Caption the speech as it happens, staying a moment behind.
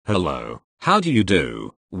Hello, how do you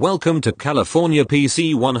do? Welcome to California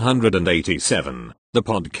PC 187, the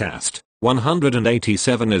podcast.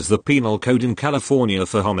 187 is the penal code in California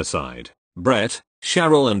for homicide. Brett,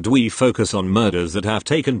 Cheryl and we focus on murders that have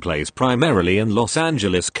taken place primarily in Los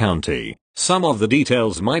Angeles County. Some of the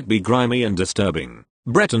details might be grimy and disturbing.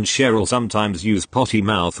 Brett and Cheryl sometimes use potty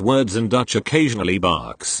mouth words and Dutch occasionally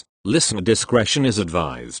barks. Listener discretion is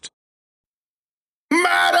advised.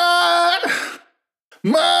 Murder!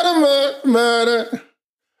 Murder, murder, murder.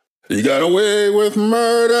 You got away with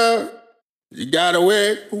murder. You got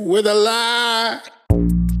away with a lie.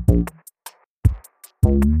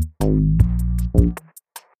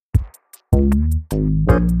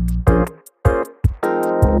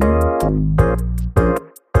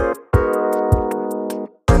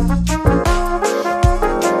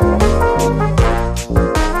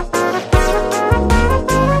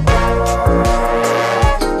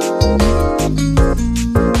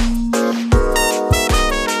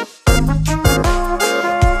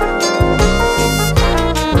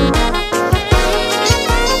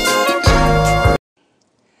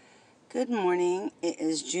 Good morning. It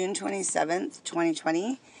is June 27th,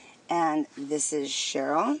 2020, and this is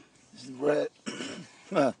Cheryl. This is Brett.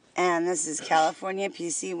 And this is California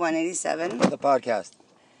PC 187. The podcast.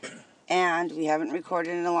 And we haven't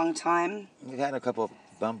recorded in a long time. We've had a couple of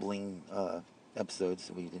bumbling episodes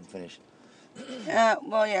that we didn't finish.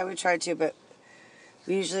 Well, yeah, we tried to, but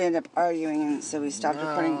we usually end up arguing, and so we stopped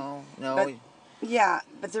recording. No. Yeah,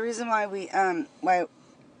 but the reason why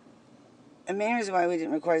the main reason why we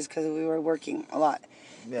didn't record is because we were working a lot.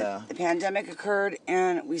 Yeah. The pandemic occurred,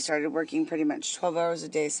 and we started working pretty much 12 hours a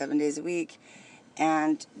day, 7 days a week,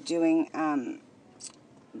 and doing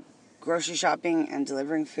grocery shopping and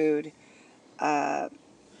delivering food.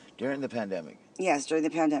 During the pandemic. Yes, during the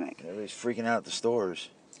pandemic. Everybody's freaking out at the stores.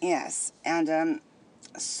 Yes, and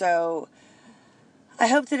so I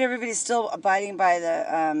hope that everybody's still abiding by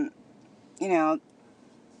the,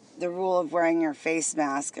 the rule of wearing your face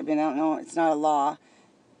mask. I mean, I don't know, it's not a law,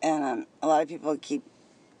 and a lot of people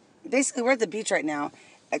basically, we're at the beach right now,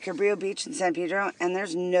 at Cabrillo Beach in San Pedro, and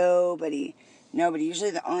there's nobody.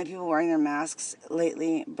 Usually the only people wearing their masks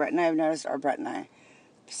lately, Brett and I have noticed, are Brett and I.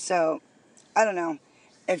 So, I don't know.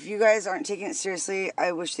 If you guys aren't taking it seriously,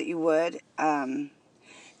 I wish that you would,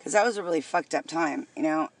 because that was a really fucked up time,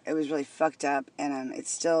 It was really fucked up, and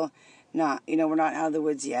it's still not, we're not out of the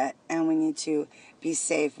woods yet, and we need to be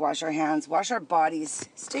safe, wash our hands, wash our bodies,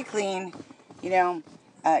 stay clean,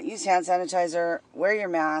 use hand sanitizer, wear your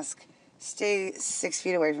mask, stay 6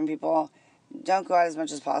 feet away from people, don't go out as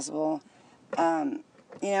much as possible,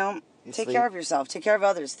 take care of yourself, take care of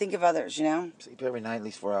others, think of others, Sleep every night at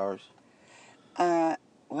least 4 hours.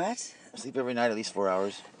 What? Sleep every night at least 4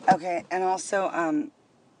 hours. Okay, and also,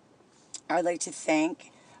 I'd like to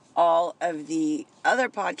thank all of the other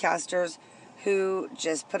podcasters who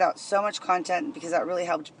just put out so much content, because that really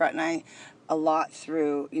helped Brett and I a lot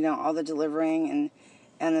through, all the delivering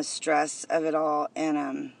and the stress of it all,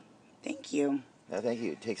 and thank you. Yeah, thank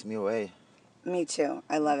you. It takes me away. Me too.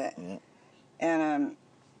 I love it. Yeah. And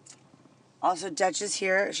also Dutch is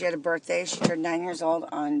here. She had a birthday. She turned 9 years old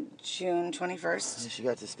on June 21st. She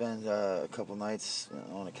got to spend a couple nights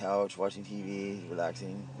on a couch, watching TV,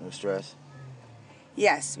 relaxing, no stress.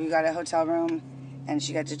 Yes, we got a hotel room, and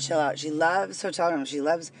she got to chill out. She loves hotel rooms. She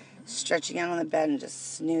loves stretching out on the bed and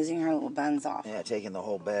just snoozing her little buns off. Yeah, taking the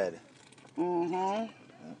whole bed. Mm-hmm.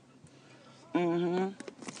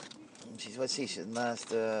 She's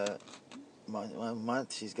last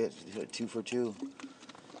month, she's got 2 for 2.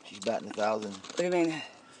 She's batting 1,000. What do you mean?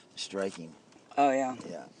 Striking. Oh, yeah.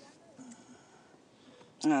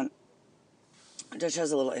 Yeah. Dutch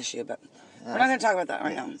has a little issue, but we're not going to talk about that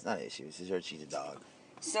right now. It's not an issue. It's just her, she's a dog.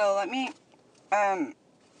 So let me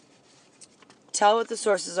tell what the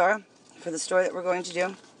sources are for the story that we're going to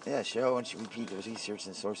do. Yeah, Cheryl, why don't you repeat the research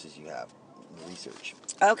and sources you have in the research?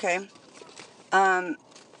 Okay.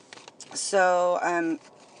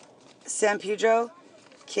 San Pedro,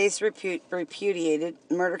 case repudiated,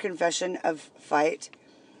 murder confession of fight.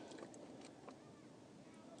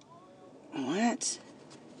 What?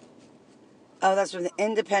 Oh, that's from the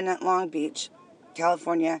Independent, Long Beach,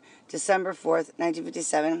 California, December 4th,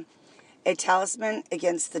 1957. A talisman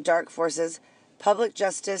against the dark forces, public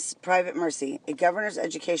justice, private mercy, a governor's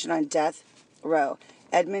education on death row.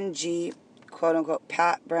 Edmund G., quote-unquote,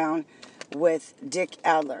 Pat Brown with Dick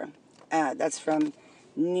Adler. That's from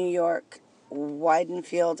New York.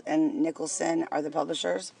 Weidenfeld and Nicholson are the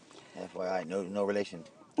publishers. FYI, no relation.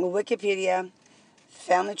 Wikipedia,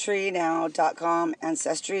 FamilyTreeNow.com,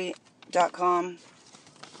 Ancestry.com,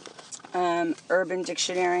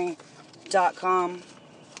 UrbanDictionary.com,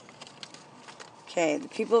 Okay, The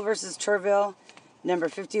People versus Turville, number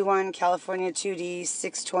 51, California 2D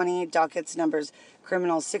 620, dockets numbers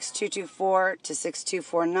criminal 6224 to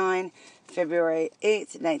 6249, February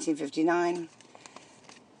 8th, 1959.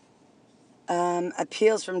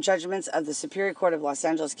 Appeals from judgments of the Superior Court of Los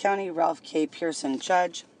Angeles County, Ralph K. Pearson,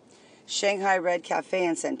 Judge. Shanghai Red Cafe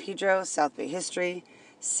in San Pedro, South Bay History.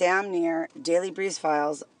 Sam Neer, Daily Breeze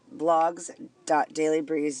Files,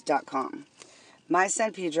 blogs.dailybreeze.com. My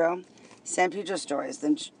San Pedro Stories,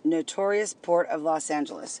 the notorious port of Los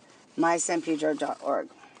Angeles, mysanpedro.org.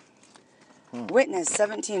 Witness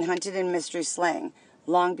 17 hunted in mystery slaying,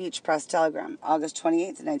 Long Beach Press Telegram, August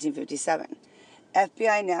 28th, 1957.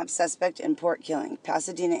 FBI nabs suspect in port killing,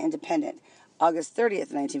 Pasadena Independent, August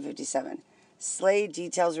 30th, 1957. Slay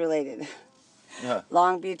details related. Yeah.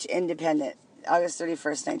 Long Beach Independent, August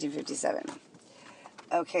 31st, 1957.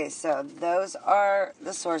 Okay, so those are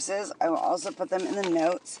the sources. I will also put them in the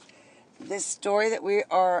notes. This story that we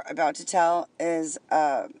are about to tell is,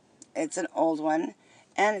 it's an old one.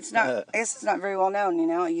 And it's not, I guess it's not very well known, you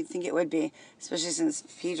know. You'd think it would be, especially since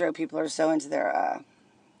Pedro people are so into their,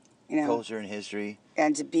 Culture and history.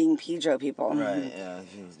 And to being Pedro people. Right, yeah.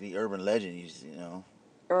 It was the urban legend, you know.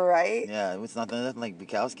 Right? Yeah, it's nothing like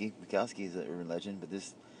Bukowski. Bukowski is an urban legend, but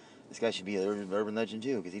this guy should be an urban legend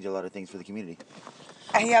too, because he did a lot of things for the community.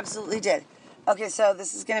 He absolutely did. Okay, so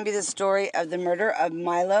this is going to be the story of the murder of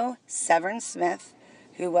Milo Severn Smith,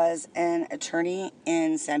 who was an attorney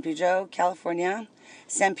in San Pedro, California.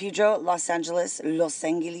 San Pedro, Los Angeles,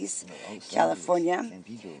 California. San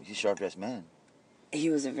Pedro. He's a sharp-dressed man.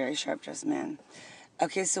 He was a very sharp-dressed man.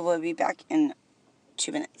 Okay, so we'll be back in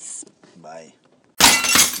 2 minutes. Bye.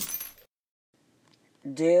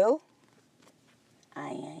 Do.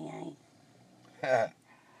 Aye.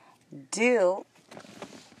 Do.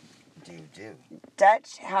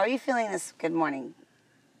 Dutch, how are you feeling this good morning?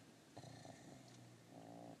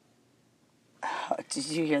 Oh, did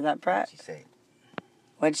you hear that, Brett? What'd she say?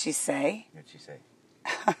 What'd she say? What'd she say?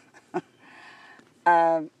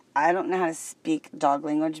 I don't know how to speak dog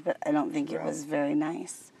language, but I don't think it was very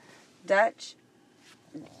nice. Dutch?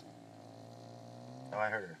 Oh, I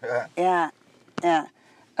heard her. Yeah.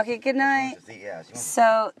 Okay, good night.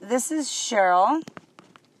 So, this is Cheryl.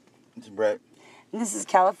 It's Brett. And this is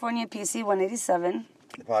California PC 187.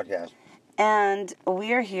 The podcast. And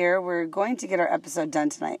we are here. We're going to get our episode done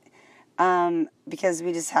tonight. Because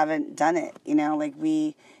we just haven't done it, you know, like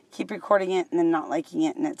we keep recording it and then not liking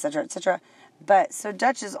it and et cetera, et cetera. But, so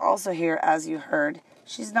Dutch is also here, as you heard.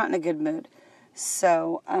 She's not in a good mood.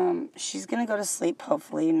 So, she's going to go to sleep,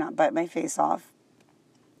 hopefully, not bite my face off.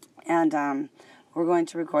 And, we're going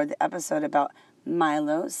to record the episode about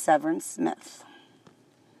Milo Severn Smith.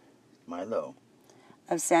 Milo.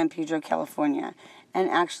 Of San Pedro, California. And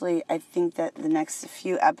actually, I think that the next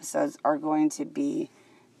few episodes are going to be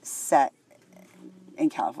set in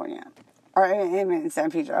California. Or in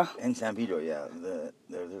San Pedro. In San Pedro, yeah.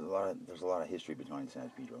 There's a lot of history behind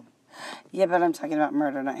San Pedro. Yeah, but I'm talking about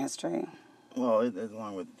murder, not history. Well,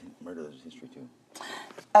 along with murder, there's history too.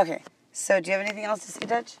 Okay, so do you have anything else to say,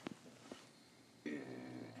 Dutch?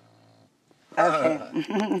 Okay,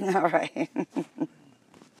 all right.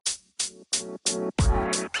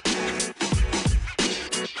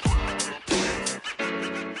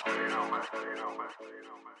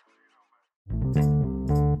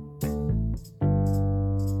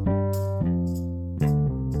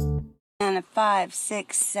 And a 5,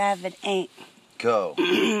 6, 7, 8. Go.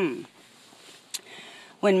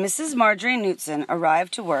 When Mrs. Marjorie Knutson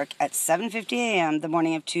arrived to work at 7:50 a.m. the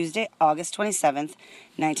morning of Tuesday, August 27th,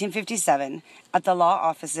 1957, at the law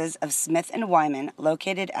offices of Smith & Wyman,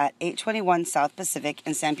 located at 821 South Pacific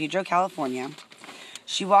in San Pedro, California,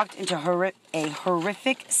 she walked into a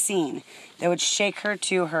horrific scene that would shake her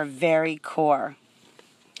to her very core.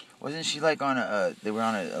 Wasn't she like on they were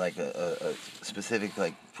on a specific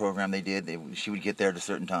like program they did? She would get there at a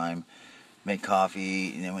certain time, make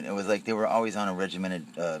coffee, and it was like they were always on a regimented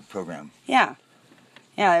program. Yeah,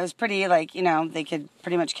 it was pretty, like, you know, they could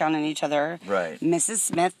pretty much count on each other. Right. Mrs.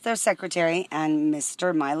 Smith, their secretary, and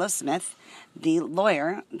Mr. Milo Smith, the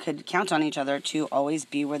lawyer, could count on each other to always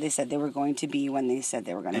be where they said they were going to be when they said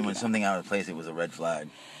they were going to be. And when something out of place, it was a red flag.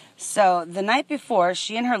 So, the night before,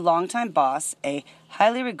 she and her longtime boss, a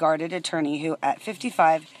highly regarded attorney who, at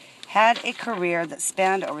 55, had a career that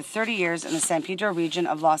spanned over 30 years in the San Pedro region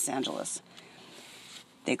of Los Angeles.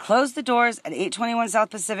 They closed the doors at 821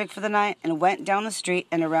 South Pacific for the night and went down the street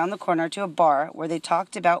and around the corner to a bar where they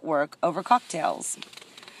talked about work over cocktails.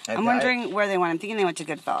 I'm wondering where they went. I'm thinking they went to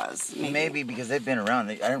Goodfellas. Maybe because they've been around.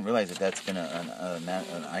 I didn't realize that that's been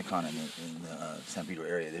an icon in the San Pedro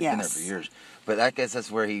area. They've been there for years. But I guess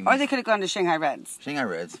that's where he... Or they could have gone to Shanghai Reds. Shanghai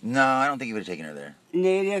Reds. No, I don't think he would have taken her there.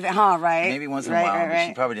 Native, right? Maybe once in a while, but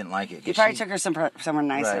she probably didn't like it. He probably took her somewhere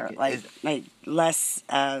nicer, like less...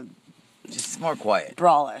 just more quiet.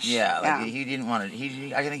 Brawlish. Yeah, he didn't want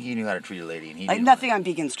to... I think he knew how to treat a lady. And he like nothing on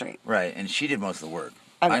Beacon Street. Right, and she did most of the work.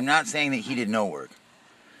 Okay. I'm not saying that he did no work,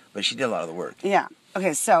 but she did a lot of the work. Yeah.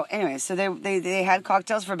 Okay, so anyway, so they had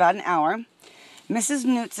cocktails for about an hour. Mrs.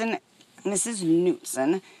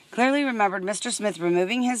 Knutson clearly remembered Mr. Smith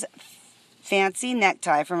removing his fancy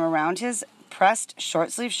necktie from around his pressed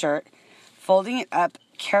short-sleeve shirt, folding it up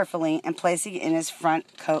carefully, and placing it in his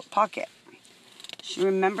front coat pocket. She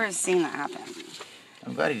remembers seeing that happen.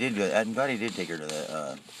 I'm glad he did take her to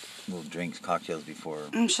the little drinks, cocktails before.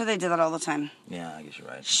 I'm sure they did that all the time. Yeah, I guess you're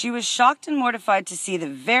right. She was shocked and mortified to see the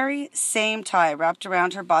very same tie wrapped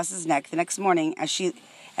around her boss's neck the next morning as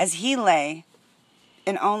he lay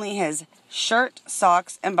in only his shirt,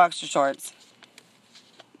 socks, and boxer shorts,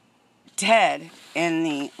 dead in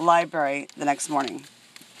the library the next morning.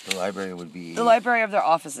 The library would be... The library of their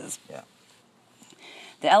offices. Yeah.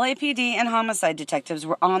 The LAPD and homicide detectives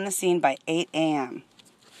were on the scene by 8 a.m.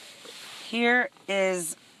 Here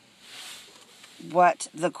is what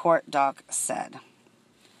the court doc said.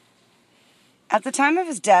 At the time of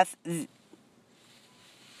his death,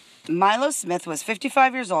 Milo Smith was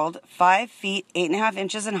 55 years old, 5 feet 8.5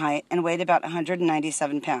 inches in height, and weighed about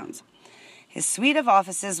 197 pounds. His suite of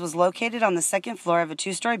offices was located on the second floor of a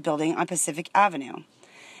 2-story building on Pacific Avenue.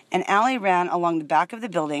 An alley ran along the back of the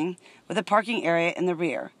building with a parking area in the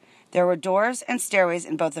rear. There were doors and stairways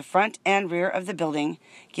in both the front and rear of the building,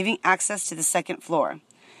 giving access to the second floor.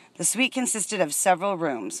 The suite consisted of several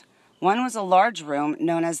rooms. One was a large room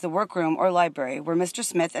known as the workroom or library, where Mr.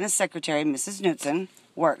 Smith and his secretary, Mrs. Knutson,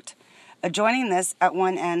 worked. Adjoining this, at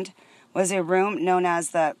one end, was a room known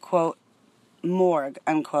as the, quote, morgue,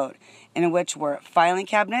 unquote, in which were filing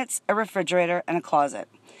cabinets, a refrigerator, and a closet.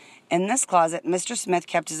 In this closet, Mr. Smith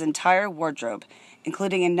kept his entire wardrobe,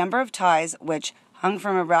 including a number of ties which hung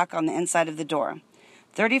from a rack on the inside of the door.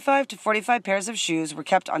 35 to 45 pairs of shoes were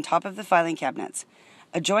kept on top of the filing cabinets.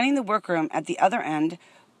 Adjoining the workroom at the other end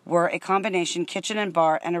were a combination kitchen and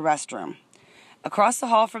bar and a restroom. Across the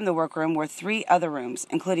hall from the workroom were 3 other rooms,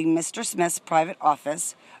 including Mr. Smith's private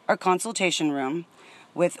office, or consultation room,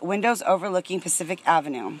 with windows overlooking Pacific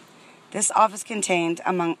Avenue. This office contained,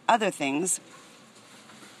 among other things,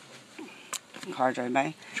 car driving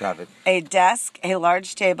by, traffic, a desk, a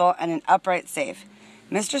large table, and an upright safe.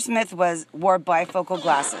 Mr. Smith wore bifocal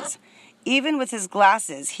glasses. Even with his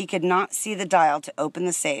glasses, he could not see the dial to open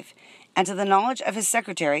the safe, and to the knowledge of his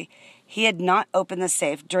secretary, he had not opened the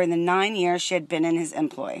safe during the 9 years she had been in his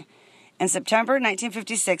employ. In September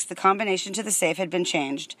 1956, the combination to the safe had been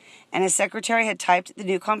changed, and his secretary had typed the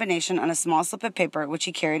new combination on a small slip of paper which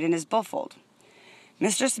he carried in his billfold.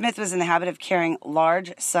 Mr. Smith was in the habit of carrying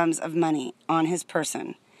large sums of money on his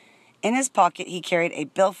person. In his pocket, he carried a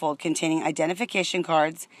billfold containing identification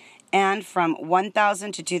cards and from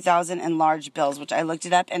 $1,000 to $2,000 in large bills, which I looked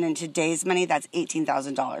it up, and in today's money, that's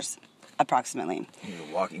 $18,000, approximately. He's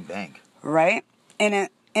a walking bank. Right? In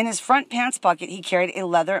his front pants pocket, he carried a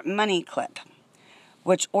leather money clip,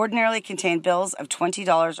 which ordinarily contained bills of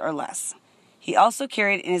 $20 or less. He also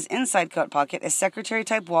carried in his inside coat pocket a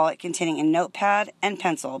secretary-type wallet containing a notepad and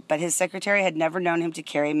pencil, but his secretary had never known him to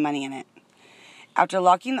carry money in it. After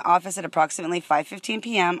locking the office at approximately 5:15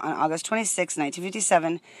 p.m. on August 26,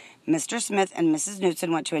 1957, Mr. Smith and Mrs.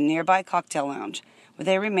 Knutson went to a nearby cocktail lounge, where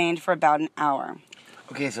they remained for about an hour.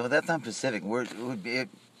 Okay, so that's on Pacific. Where it would be?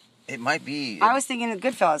 It might be. I was thinking of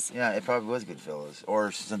Goodfellas. Yeah, it probably was Goodfellas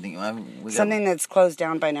or something. Something that's closed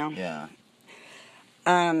down by now. Yeah.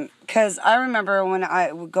 Because I remember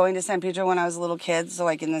when going to San Pedro when I was a little kid, so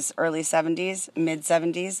like in this early 70s, mid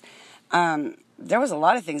 70s, there was a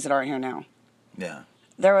lot of things that aren't here now. Yeah.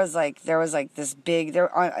 There was like this big,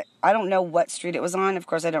 I don't know what street it was on. Of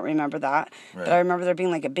course, I don't remember that. Right. But I remember there being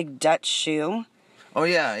like a big Dutch shoe. Oh,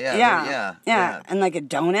 yeah. And like a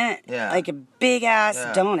donut. Yeah. Like a big ass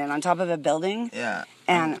donut on top of a building. Yeah.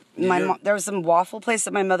 And there was some waffle place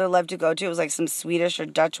that my mother loved to go to. It was like some Swedish or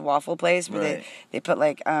Dutch waffle place where they put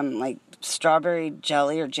like strawberry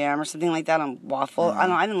jelly or jam or something like that on waffle.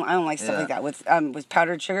 Mm-hmm. I don't like stuff like that with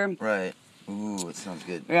powdered sugar. Right. Ooh, it sounds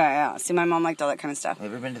good. Yeah. See, my mom liked all that kind of stuff. Have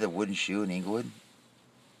you ever been to the Wooden Shoe in Inglewood?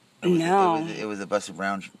 No. It was a busted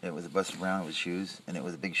brown. It was a busted brown with shoes, and it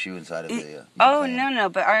was a big shoe inside of the. No!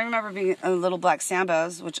 But I remember being a Little Black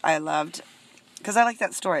Sambos, which I loved, because I like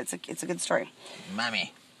that story. It's a good story.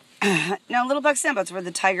 Mommy. No, Little Buck Sambo. It's where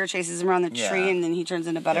the tiger chases him around the tree and then he turns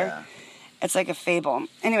into butter. Yeah. It's like a fable.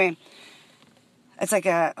 Anyway, it's like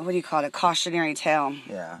a, what do you call it? A cautionary tale.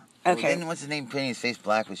 Yeah. Okay. Well, then what's his name painting his face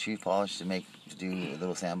black with shoe polish to do a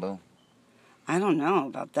little Sambo? I don't know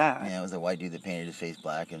about that. Yeah, it was a white dude that painted his face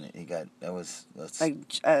black, and that's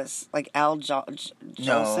Like Al Jolson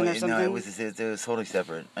or something. No, it was totally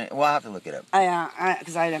separate. Well, I'll have to look it up.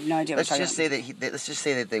 Because I have no idea. Let's just say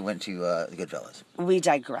that they went to the Goodfellas. We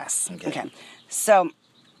digress. Okay. So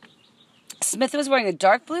Smith was wearing a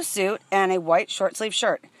dark blue suit and a white short sleeve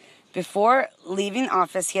shirt. Before leaving the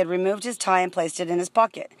office, he had removed his tie and placed it in his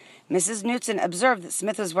pocket. Mrs. Knutson observed that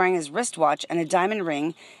Smith was wearing his wristwatch and a diamond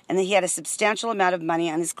ring, and that he had a substantial amount of money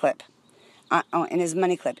on his in his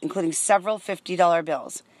money clip, including several $50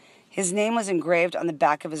 bills. His name was engraved on the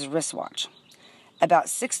back of his wristwatch. About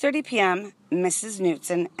 6:30 p.m., Mrs.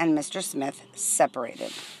 Knutson and Mr. Smith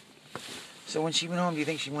separated. So when she went home, do you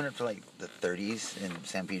think she went up to like the 30s in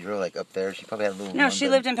San Pedro, like up there? She probably had a little. No, she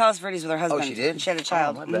lived in Palos Verdes with her husband. Oh, she did? She had a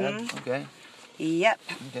child. Oh, my bad. Mhm. Okay. Yep.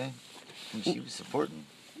 Okay. And she was supporting.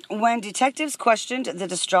 When detectives questioned the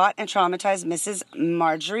distraught and traumatized Mrs.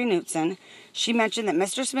 Marjorie Knutson, she mentioned that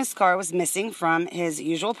Mr. Smith's car was missing from his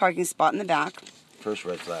usual parking spot in the back. First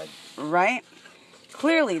red flag. Right?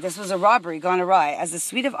 Clearly, this was a robbery gone awry, as the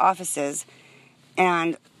suite of offices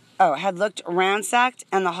had looked ransacked,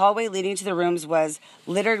 and the hallway leading to the rooms was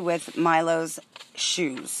littered with Milo's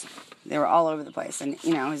shoes. They were all over the place, and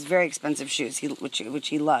his very expensive shoes, which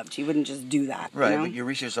he loved. He wouldn't just do that. Right, you know? but your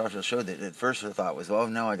research also showed that at first the thought was, oh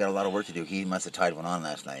no, I got a lot of work to do. He must have tied one on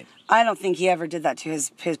last night. I don't think he ever did that to his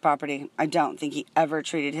property. I don't think he ever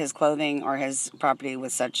treated his clothing or his property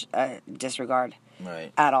with such disregard.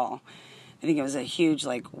 Right. At all. I think it was a huge,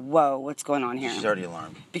 whoa, what's going on here? She's already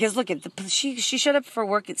alarmed. Because look, she showed up for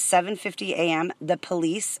work at 7:50 a.m. The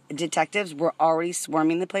police detectives were already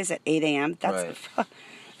swarming the place at 8 a.m. That's right.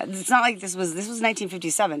 It's not like this was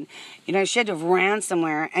 1957. She had to have ran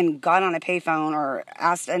somewhere and got on a payphone or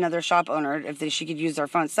asked another shop owner if she could use their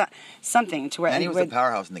phone, something to where. And he was a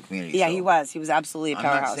powerhouse in the community. Yeah, so he was. He was absolutely a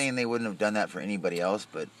powerhouse. I'm not saying they wouldn't have done that for anybody else,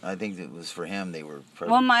 but I think it was for him. They were.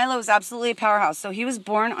 Well, Milo was absolutely a powerhouse. So he was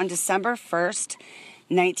born on December 1st,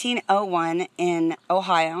 1901 in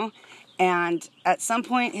Ohio. And at some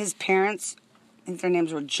point, his parents, I think their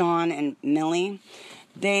names were John and Millie,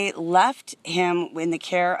 they left him in the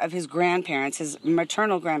care of his grandparents, his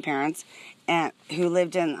maternal grandparents, who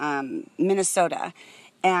lived in Minnesota.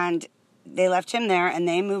 And they left him there, and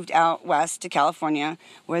they moved out west to California,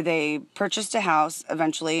 where they purchased a house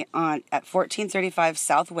eventually at 1435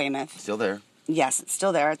 South Weymouth. Still there. Yes, it's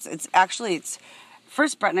still there. It's actually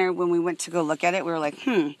first, Brett and I, when we went to go look at it, we were like,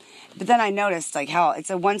 But then I noticed how it's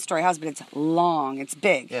a one-story house, but it's long, it's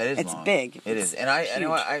big. Yeah, it is. It's long. big. It is, and I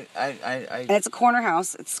know and it's a corner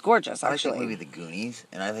house. It's gorgeous, I actually. like the movie The Goonies,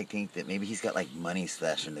 and I think that maybe he's got money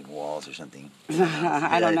slashed in the walls or something.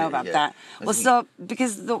 I don't know about that. Well, so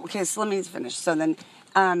let me finish. So then,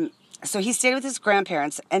 so he stayed with his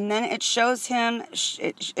grandparents, and then it shows him.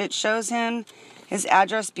 It shows him his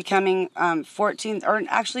address becoming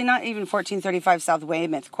 1435 South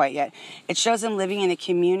Weymouth quite yet. It shows him living in a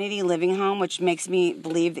community living home, which makes me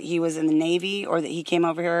believe that he was in the Navy or that he came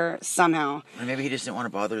over here somehow. Or maybe he just didn't want to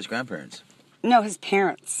bother his grandparents. No, his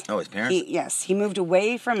parents. Oh, his parents? Yes, he moved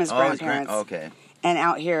away from his grandparents. Okay. And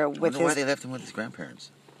out here with why they left him with his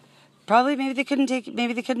grandparents. Probably maybe they couldn't take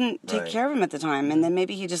Right. care of him at the time, and then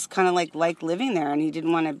maybe he just kind of liked living there, and he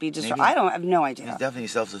didn't want to be just. I have no idea. He's definitely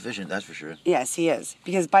self-sufficient, that's for sure. Yes, he is,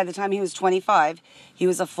 because by the time he was 25, he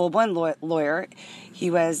was a full-blown lawyer.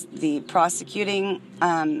 He was the prosecuting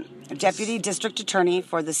deputy district attorney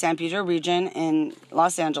for the San Pedro region in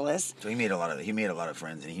Los Angeles. So he made a lot of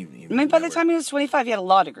friends, and he by the time he was 25, he had a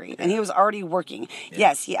law degree, and he was already working. Yeah.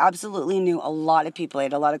 Yes, he absolutely knew a lot of people. He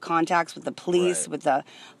had a lot of contacts with the police, with the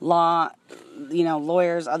law,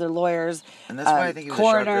 lawyers, other lawyers. And that's why I think he was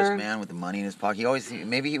coroner. a sharp-dressed man with the money in his pocket. He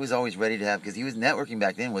was always ready to have, because he was networking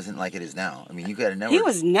back then, wasn't like it is now. I mean, you got a network. He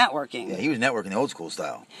was networking. Yeah, he was networking the old school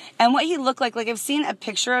style. And what he looked like I've seen a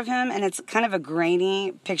picture of him, and it's kind of a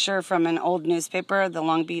grainy picture from an old newspaper, the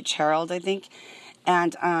Long Beach Herald, I think.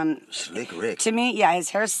 And Slick Rick. To me, yeah,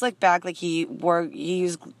 his hair's slicked back, he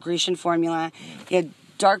used Grecian formula. He had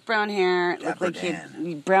dark brown hair, looked like he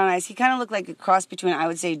had brown eyes. He kind of looked like a cross between, I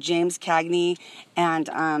would say, James Cagney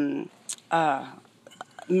and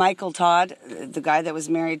Michael Todd, the guy that was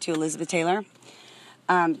married to Elizabeth Taylor.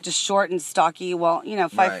 Just short and stocky. Well,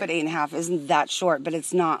 5'8.5" isn't that short, but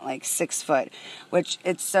it's not 6 foot, which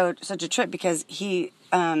it's such a trip because he,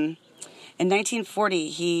 in 1940,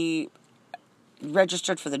 he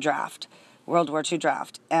registered for the draft. World War II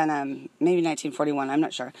draft, and maybe 1941. I'm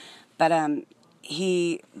not sure, but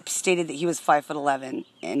he stated that he was 5'11",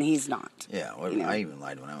 and he's not. Yeah, well, you know? I even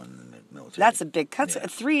lied when I was in the military. That's a big cut. Yeah.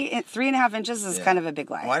 3.5 inches is kind of a big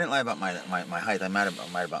lie. Well, I didn't lie about my height. I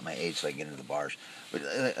lied about my age so I can get into the bars. But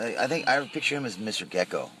I think I picture him as Mr.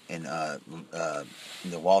 Gecko in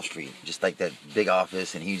the Wall Street, just like that big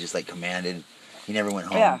office, and he just like commanded. He never went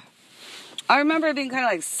home. Yeah. I remember it being kind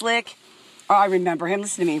of like slick. Oh, I remember him.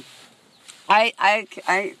 Listen to me.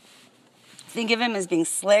 I think of him as being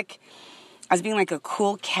slick, as being like a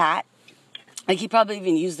cool cat. Like he probably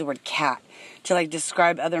even used the word cat to like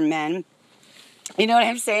describe other men. You know what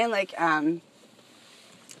I'm saying? Like,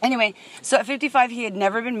 anyway, so at 55, he had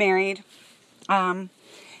never been married.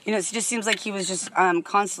 You know, it just seems like he was just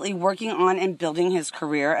constantly working on and building his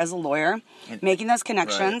career as a lawyer, making those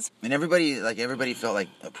connections. Right. And everybody felt like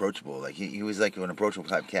approachable. Like he was like an approachable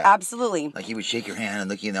type cat. Absolutely. Like he would shake your hand and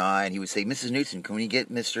look you in the eye, and he would say, "Mrs. Newton, can we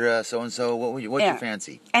get Mr. So and so? What's your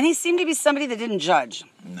fancy?" And he seemed to be somebody that didn't judge.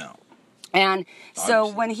 No. And so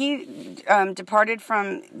Obviously. when he departed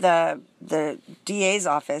from the DA's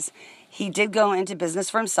office, he did go into business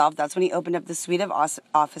for himself. That's when he opened up the suite of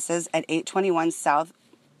offices at 821 South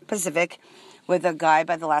Pacific with a guy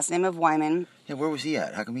by the last name of Wyman. Yeah, where was he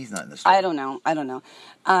at? How come he's not in the story? I don't know.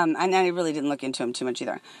 And I really didn't look into him too much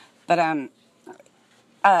either. But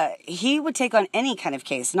he would take on any kind of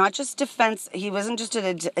case, not just defense. He wasn't just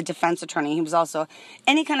a defense attorney. He was also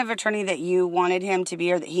any kind of attorney that you wanted him to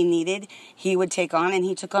be or that he needed, he would take on. And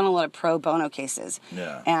he took on a lot of pro bono cases.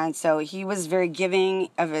 Yeah. And so he was very giving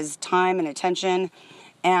of his time and attention.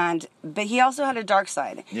 But he also had a dark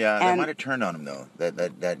side. Yeah, that might have turned on him, though,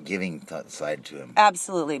 that giving side to him.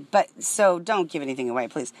 Absolutely. But so don't give anything away,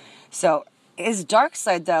 please. So his dark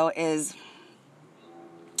side, though, is...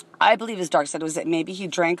 I believe his dark side was that maybe he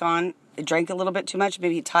drank a little bit too much.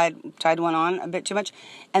 Maybe he tied one on a bit too much.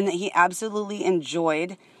 And that he absolutely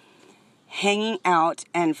enjoyed hanging out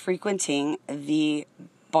and frequenting the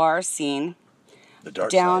bar scene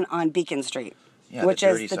down on Beacon Street. Yeah, which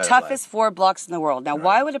is the toughest 4 blocks in the world. Now,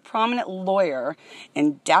 why would a prominent lawyer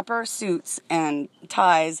in dapper suits and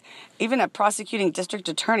ties, even a prosecuting district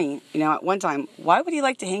attorney, at one time, why would he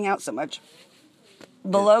like to hang out so much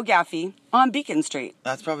below Gaffey on Beacon Street?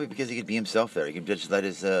 That's probably because he could be himself there. He could just let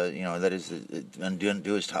his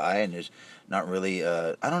undo his tie, and there's not really,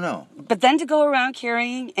 I don't know. But then to go around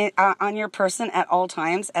carrying on your person at all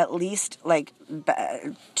times at least like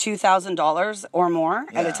 $2,000 or more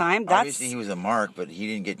at a time. Obviously he was a mark, but he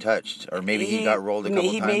didn't get touched, or maybe he got rolled a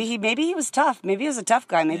couple times. Maybe he was tough. Maybe he was a tough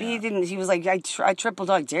guy. Maybe he didn't. He was like, I triple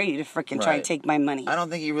dog dare you to freaking try and take my money. I don't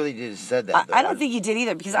think he really said that. I don't think he did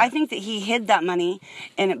either, because I think that he hid that money,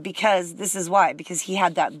 and because this is why, because he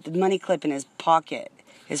had that money clip in his pocket.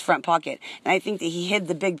 His front pocket. And I think that he hid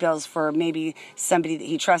the big bills for maybe somebody that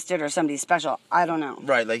he trusted or somebody special. I don't know.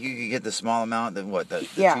 Right, like you could get the small amount, the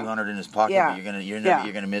 200 in his pocket, but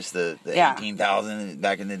you're gonna miss the 18,000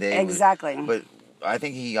 back in the day. Exactly. But I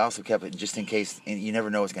think he also kept it just in case, and you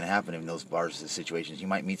never know what's going to happen in those bars situations. You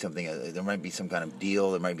might meet something, there might be some kind of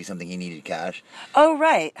deal, there might be something he needed cash. Oh,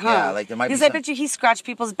 right, huh? Yeah, like there might be because I bet you he scratched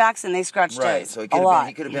people's backs and they scratched his. Right, so he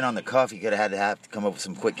could have been on the cuff, he could have had to come up with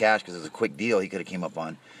some quick cash because it was a quick deal he could have came up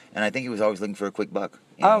on. And I think he was always looking for a quick buck.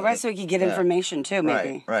 So he could get information too,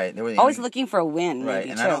 maybe. Right. Always looking for a win, right. maybe,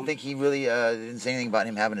 And too. I don't think he really didn't say anything about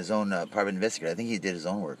him having his own private investigator. I think he did his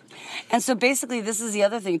own work. And so basically, this is the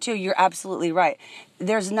other thing too. You're absolutely right.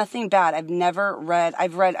 There's nothing bad. I've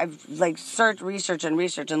searched, researched, and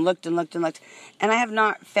looked, and I have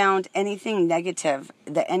not found anything negative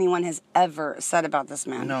that anyone has ever said about this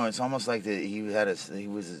man. No, it's almost like he was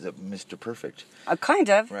a Mr. Perfect.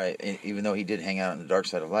 Kind of. Right, even though he did hang out on the dark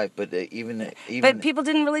side of life, but But people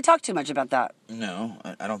didn't really talk too much about that. No,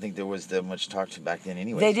 I don't think there was that much talk back then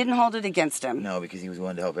anyway. They didn't hold it against him. No, because he was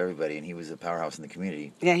willing to help everybody, and he was a powerhouse in the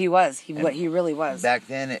community. Yeah, he was. He really was. Back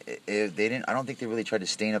then, they didn't. I don't think they really tried to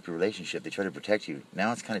stain up your relationship. They tried to protect you.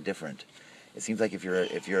 Now it's kind of different. It seems like if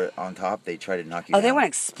you're on top, they try to knock you down. They want to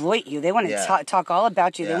exploit you. They want to talk all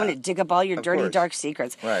about you. They want to dig up all your dirty, dark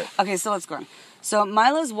secrets. Right. Okay, so let's go on. So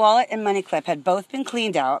Milo's wallet and money clip had both been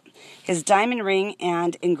cleaned out. His diamond ring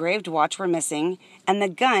and engraved watch were missing. And the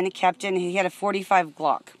gun he had a .45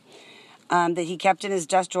 Glock that he kept in his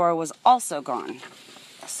desk drawer was also gone.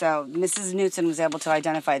 So Mrs. Newton was able to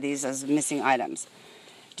identify these as missing items.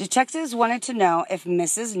 Detectives wanted to know if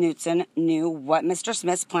Mrs. Newton knew what Mr.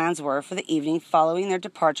 Smith's plans were for the evening following their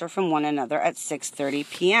departure from one another at 6:30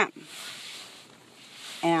 p.m.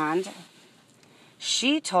 And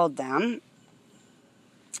she told them...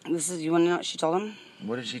 You want to know what she told them?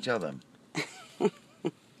 What did she tell them?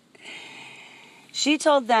 She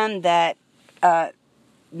told them that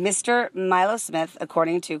Mr. Milo Smith,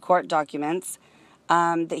 according to court documents,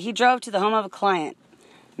 that he drove to the home of a client,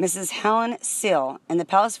 Mrs. Helen Seal, in the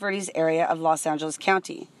Palos Verdes area of Los Angeles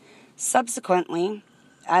County. Subsequently,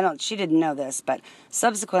 she didn't know this, but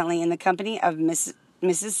subsequently, in the company of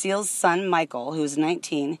Mrs. Seal's son, Michael, who was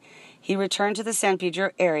 19, he returned to the San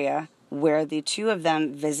Pedro area where the two of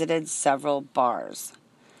them visited several bars.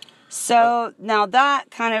 So now that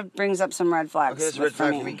kind of brings up some red flags. Okay, that's a red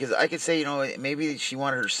flag for me because I could say, maybe she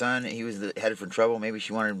wanted her son. He was headed for trouble. Maybe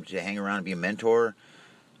she wanted him to hang around and be a mentor.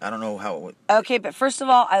 I don't know how it would. Okay, but first of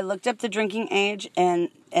all, I looked up the drinking age in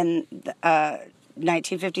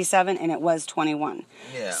 1957, and it was 21.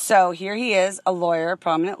 Yeah. So here he is, a lawyer,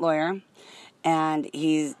 prominent lawyer, and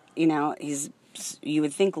he's you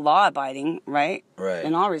would think law-abiding, right? Right.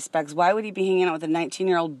 In all respects. Why would he be hanging out with a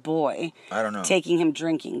 19-year-old boy? I don't know. Taking him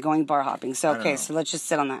drinking, going bar hopping. So, okay, so let's just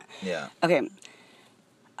sit on that. Yeah. Okay.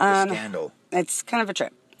 Scandal. It's kind of a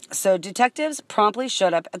trip. So detectives promptly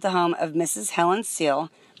showed up at the home of Mrs. Helen Seal,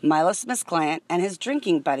 Milo Smith's client, and his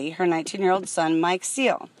drinking buddy, her 19-year-old son, Mike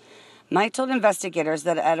Seal. Mike told investigators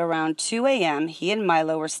that at around 2 a.m., he and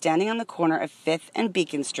Milo were standing on the corner of 5th and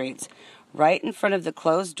Beacon Streets, right in front of the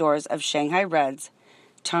closed doors of Shanghai Reds,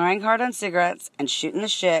 tarring hard on cigarettes and shooting the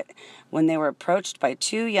shit when they were approached by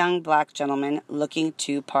two young black gentlemen looking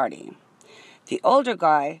to party. The older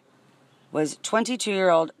guy was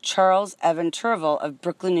 22-year-old Charles Evan Turville of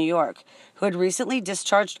Brooklyn, New York, who had recently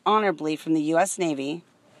discharged honorably from the U.S. Navy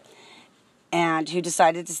and who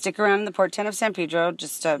decided to stick around in the port town of San Pedro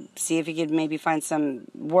just to see if he could maybe find some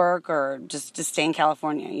work or just to stay in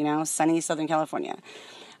California, sunny Southern California.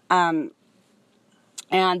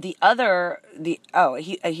 And the other,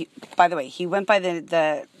 by the way, he went by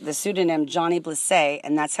the pseudonym Johnny Blissé,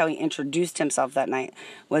 and that's how he introduced himself that night,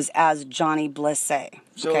 was as Johnny Blissé.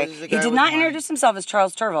 So okay, he did not introduce himself as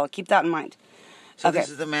Charles Turville. Keep that in mind. So this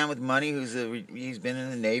is the man with money he's been in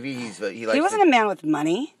the Navy. He wasn't a man with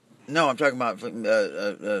money. No, I'm talking about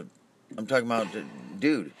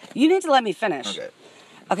dude. You need to let me finish.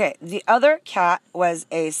 Okay. The other cat was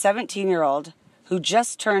a 17-year-old. Who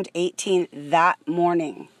just turned 18 that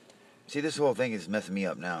morning. See, this whole thing is messing me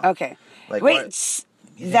up now. Okay. Wait,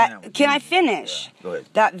 can I finish? Yeah, go ahead.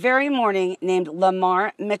 That very morning, named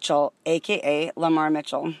Lamar Mitchell, a.k.a. Lamar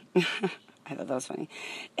Mitchell. I thought that was funny.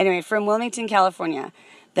 Anyway, from Wilmington, California,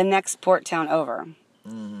 the next port town over.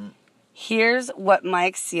 Mm-hmm. Here's what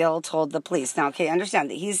Mike Seal told the police. Now, okay,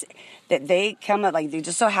 understand that they come up, they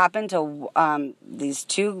just so happen to, these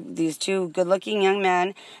two good-looking young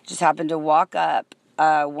men just happened to walk up,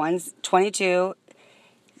 one's 22,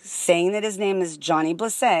 saying that his name is Johnny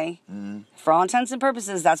Blissé. Mm-hmm. For all intents and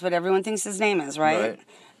purposes, that's what everyone thinks his name is, right?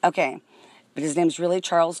 Okay, but his name's really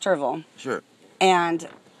Charles Turville. Sure. And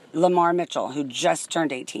Lamar Mitchell, who just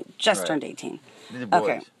turned 18. Turned 18. They're boys.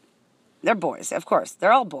 Okay. They're boys, of course.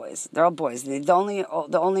 They're all boys.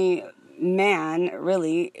 The only man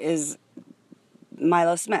really is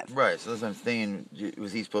Milo Smith. Right. So that's what I'm thinking.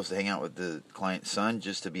 Was he supposed to hang out with the client's son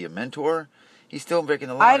just to be a mentor? He's still breaking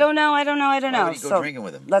the law. I don't know. Why would he go drinking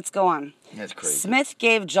with him? Let's go on. That's crazy. Smith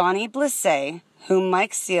gave Johnny Blissé, whom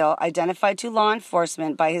Mike Seal identified to law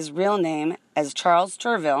enforcement by his real name as Charles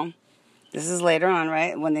Turville. This is later on,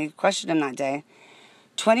 right? When they questioned him that day.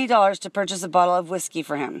 $20 to purchase a bottle of whiskey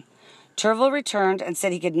for him. Turville returned and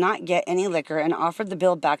said he could not get any liquor and offered the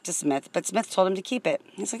bill back to Smith, but Smith told him to keep it.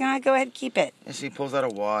 He's like, go ahead, keep it. And so he pulls out a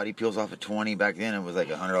wad. He peels off a 20. Back then, it was like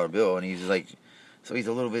a $100 bill, and he's just like, so he's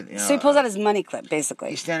a little bit, So he pulls out his money clip, basically.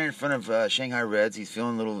 He's standing in front of Shanghai Reds. He's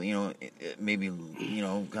feeling a little, maybe,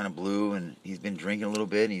 kind of blue, and he's been drinking a little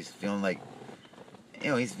bit, and he's feeling like,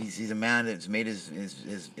 he's a man that's made his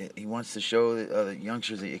he wants to show the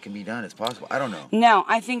youngsters that it can be done. It's possible. I don't know. No,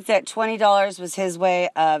 I think that $20 was his way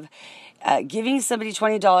of giving somebody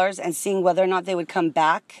 $20 and seeing whether or not they would come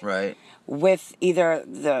back. Right. With either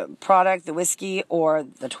the product, the whiskey, or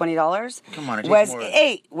the $20. Come on, it takes more.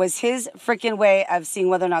 Was his freaking way of seeing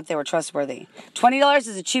whether or not they were trustworthy. $20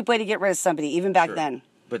 is a cheap way to get rid of somebody, even back then.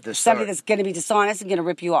 But somebody that's going to be dishonest and going to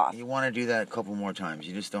rip you off. You want to do that a couple more times.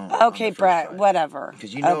 You just don't. Okay, Brett. Whatever.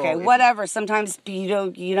 Because whatever. Sometimes you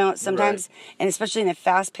don't. Sometimes, right. And especially in a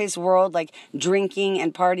fast-paced world like drinking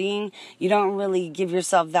and partying, you don't really give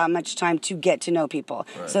yourself that much time to get to know people.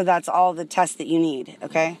 Right. So that's all the test that you need.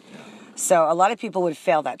 Okay. Yeah. So a lot of people would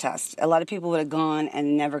fail that test. A lot of people would have gone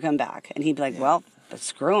and never come back, and he'd be like, "Well,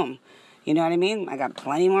 screw him." You know what I mean? I got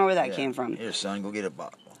plenty more where that came from. Here, son, go get a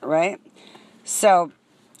bottle. Right. So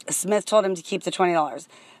Smith told him to keep the $20.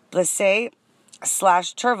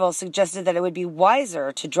 Blissé/Turville suggested that it would be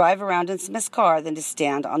wiser to drive around in Smith's car than to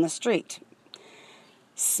stand on the street.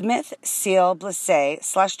 Smith, Seal, Blissett,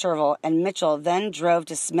 Turville, and Mitchell then drove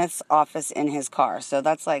to Smith's office in his car. So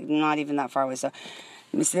that's like not even that far away. So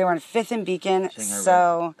they were on 5th and Beacon.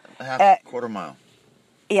 So quarter mile.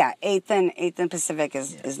 Yeah, 8th and Pacific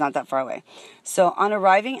is not that far away. So on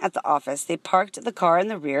arriving at the office, they parked the car in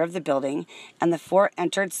the rear of the building, and the four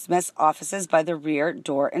entered Smith's offices by the rear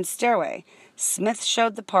door and stairway. Smith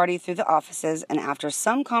showed the party through the offices, and after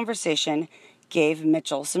some conversation, gave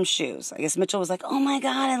Mitchell some shoes. I guess Mitchell was like, "Oh my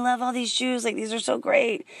God, I love all these shoes. Like, these are so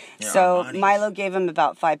great." Yeah, so Armani's. Milo gave him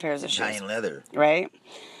about 5 pairs of Italian shoes. leather. Right?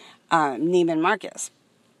 Neiman Marcus.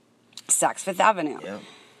 Saks Fifth Avenue. Yep.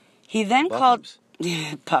 He then Buffums.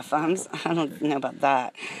 Puffums. I don't know about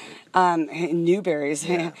that. Newberries.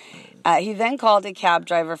 Yeah. He then called a cab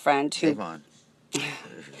driver friend who... Avon.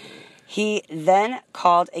 He then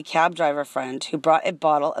called a cab driver friend who brought a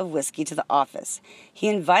bottle of whiskey to the office. He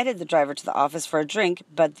invited the driver to the office for a drink,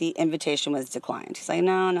 but the invitation was declined. He's like,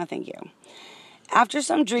 no, thank you. After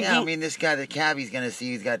some drinking... Yeah, I mean, this guy, the cabbie's going to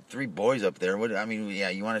see he's got 3 boys up there. What? I mean, yeah,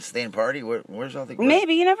 you want to stay and party? Where's all the...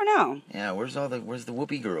 Maybe, you never know. Yeah, where's the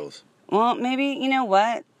whoopee girls? Well, maybe, you know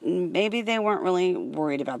what? Maybe they weren't really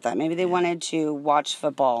worried about that. Maybe they wanted to watch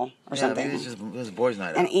football or something. Maybe it was a boys'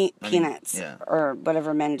 night and out. eat peanuts or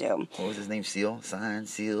whatever men do. What was his name? Seal? Signed,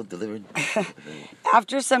 sealed, delivered.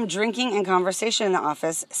 After some drinking and conversation in the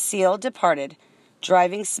office, Seal departed,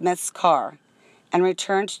 driving Smith's car, and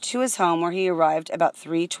returned to his home where he arrived about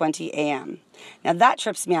 3:20 a.m. Now that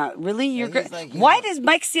trips me out. Really? Why does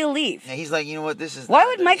Mike Seal leave? Yeah, he's like, you know what? This is... Why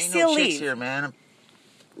would Mike ain't Seal no chicks leave? here, man.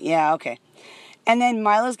 Yeah, okay. And then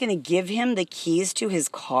Milo's going to give him the keys to his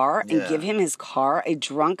car and give him his car, a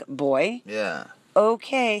drunk boy? Yeah.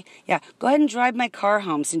 Okay. Yeah, go ahead and drive my car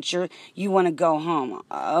home since you want to go home.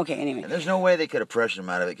 Okay, anyway. And there's no way they could have pressured him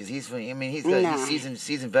out of it because he's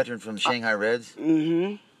seasoned veteran from the Shanghai Reds.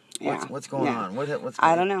 Mm-hmm. Yeah. What's going on? What's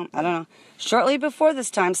I don't know. Shortly before this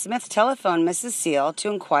time, Smith telephoned Mrs. Seal to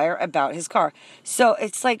inquire about his car. So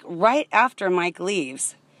it's like right after Mike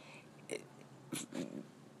leaves,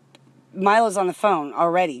 Milo's on the phone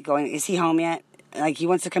already going, is he home yet? Like, he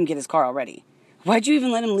wants to come get his car already. Why'd you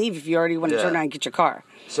even let him leave if you already want to turn around and get your car?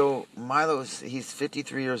 So, he's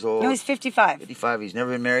 53 years old. No, he's 55. 55. He's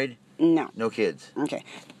never been married? No. No kids. Okay.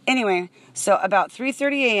 Anyway, so about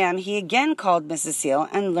 3:30 a.m., he again called Mrs. Seal,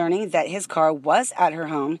 and learning that his car was at her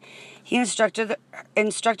home, he instructed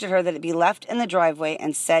her that it be left in the driveway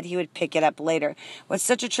and said he would pick it up later. What's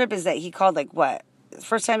such a trip is that he called, like, what?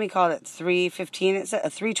 First time he called at 3:15, it's at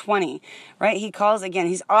 3:20, right? He calls again.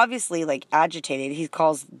 He's obviously like agitated. He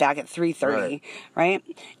calls back at 3:30, right?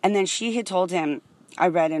 And then she had told him, I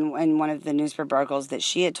read in one of the newspaper articles that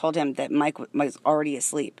she had told him that Mike was already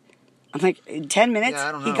asleep. I'm like, in 10 minutes,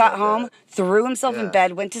 he got home, threw himself in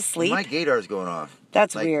bed, went to sleep. My gator's going off.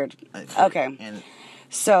 That's weird. Okay.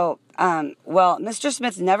 So, Mr.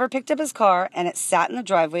 Smith never picked up his car, and it sat in the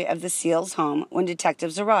driveway of the Seals' home when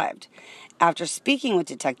detectives arrived. After speaking with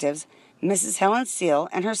detectives, Mrs. Helen Seal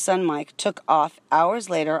and her son Mike took off hours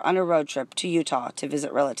later on a road trip to Utah to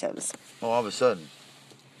visit relatives. Oh, all of a sudden.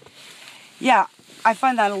 Yeah, I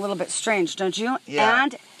find that a little bit strange, don't you? Yeah.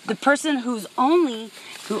 And the person who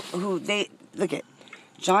they look at,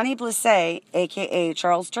 Johnny Blissett, a.k.a.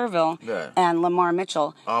 Charles Turville, and Lamar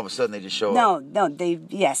Mitchell. All of a sudden they just show up. No,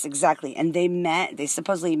 yes, exactly. And they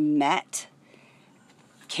supposedly met,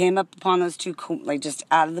 came up upon those two, like, just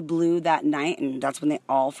out of the blue that night, and that's when they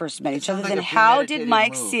all first met each other. Then how did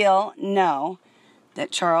Mike Seal know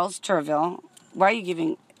that Charles Turville, why are you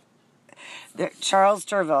giving, Charles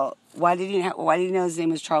Turville, why did he know his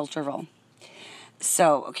name was Charles Turville?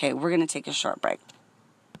 So, okay, we're going to take a short break.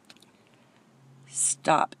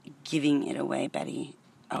 Stop giving it away, Betty.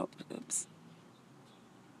 Oh, oops.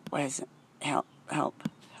 What is it? Help.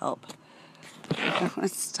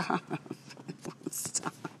 Stop.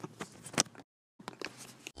 Stop.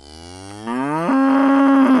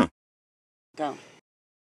 Go.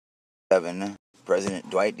 7. President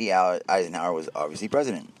Dwight D. Eisenhower was obviously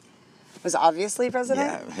president. Was obviously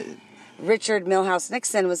president? Yeah. Richard Milhouse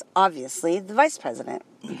Nixon was obviously the vice president.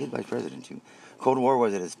 A good vice president, too. Cold War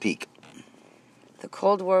was at its peak. The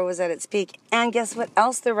Cold War was at its peak. And guess what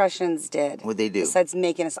else the Russians did? What'd they do? Besides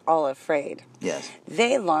making us all afraid. Yes.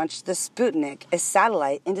 They launched the Sputnik, a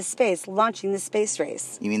satellite, into space, launching the space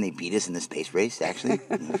race. You mean they beat us in the space race, actually?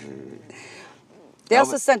 They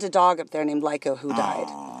also sent a dog up there named Lyko who died.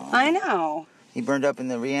 I know. He burned up in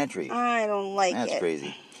the reentry. I don't like it. That's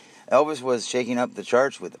crazy. Elvis was shaking up the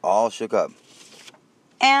charts with All Shook Up.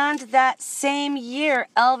 And that same year,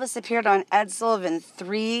 Elvis appeared on Ed Sullivan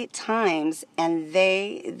 3 times, and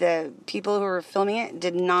the people who were filming it,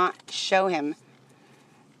 did not show him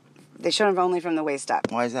They showed him only from the waist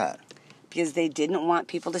up. Why is that? Because they didn't want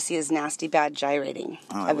people to see his nasty, bad gyrating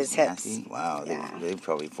of his hips. Nasty? Wow, Yeah. they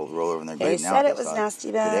probably full roll over in their They grave now. said if it was saw nasty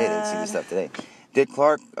Today, they didn't see bad. the stuff today. Dick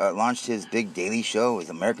Clark launched his big daily show as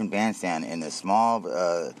American Bandstand in a small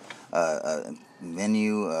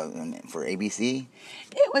venue for ABC.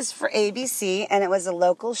 It was for ABC, and it was a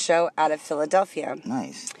local show out of Philadelphia.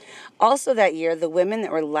 Nice. Also that year, the women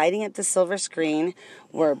that were lighting up the silver screen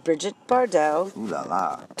were Bridget Bardot, Ooh la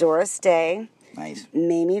la. Doris Day, Nice.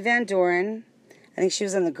 Mamie Van Doren. I think she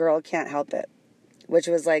was in The Girl Can't Help It, which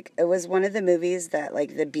was like, it was one of the movies that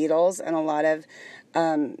like the Beatles and a lot of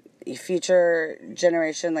future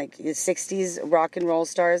generation, like the 60s rock and roll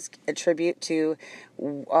stars attribute to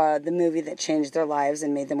the movie that changed their lives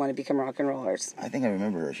and made them want to become rock and rollers. I think I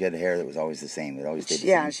remember her. She had hair that was always the same. It always stayed the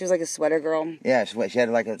Yeah, same. she was like a sweater girl. Yeah, she had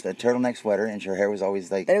like a turtleneck sweater, and her hair was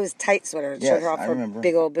always like... But it was tight sweater. It Yes, showed her off I her remember.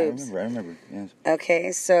 big old boobs. I remember, yes.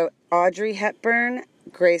 Okay, so Audrey Hepburn,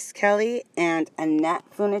 Grace Kelly, and Annette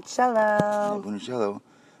Funicello. Bunicello. What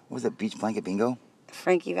was that, Beach Blanket Bingo?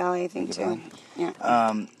 Frankie Valli, I think, Frankie too.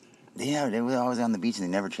 Yeah. Yeah, they were always on the beach and they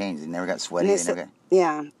never changed. They never got sweaty. And They they never got...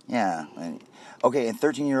 Yeah. Yeah. Okay, and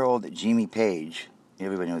 13-year-old Jimmy Page,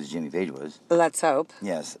 everybody knows who Jimmy Page was. Let's hope.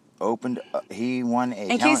 Yes, he won a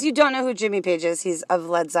In case you don't know who Jimmy Page is, he's of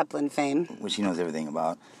Led Zeppelin fame. which he knows everything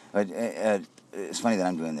about. But it's funny that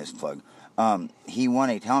I'm doing this plug. He won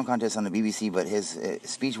a talent contest on the BBC, but his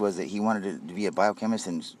speech was that he wanted to be a biochemist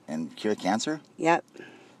and cure cancer. Yep.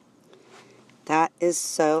 That is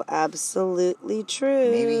so absolutely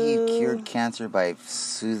true. Maybe he cured cancer by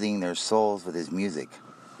soothing their souls with his music.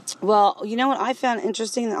 Well, you know what I found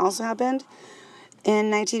interesting that also happened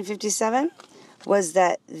in 1957 was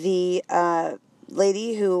that the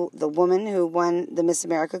the woman who won the Miss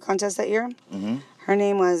America contest that year, her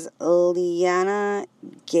name was Leanna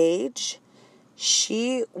Gage.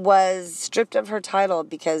 She was stripped of her title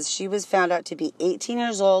because she was found out to be 18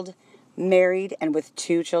 years old, married, and with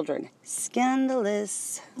 2 children.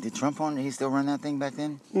 Scandalous. Did Trump he still run that thing back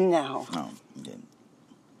then? No. No, he didn't.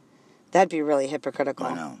 That'd be really hypocritical.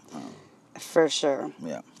 I know. For sure.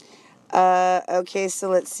 Yeah. Okay, so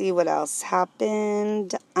let's see what else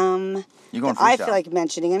happened. You're going I freestyle. feel like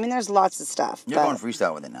mentioning. I mean, there's lots of stuff. You're but going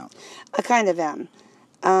freestyle with it now. I kind of am.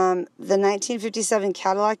 The 1957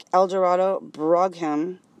 Cadillac Eldorado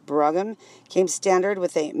Brougham came standard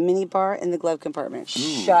with a minibar in the glove compartment.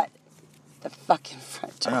 Shut the fucking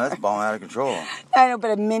front I door. know, that's balling out of control. I know, but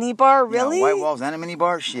a minibar, really? Yeah, white walls and a mini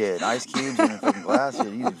bar? Shit. Ice cubes and a fucking glass? Shit.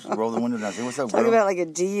 You just roll the window down and say, what's up, Talk girl? about like a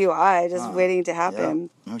DUI just waiting to happen.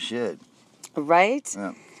 Yeah. No shit. Right?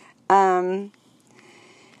 Yeah.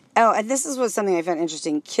 Oh, and this is something I found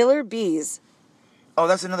interesting. Killer bees. Oh,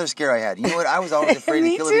 that's another scare I had. You know what? I was always afraid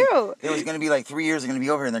Me of killer too. bees. It was going to be like 3 years, they're going to be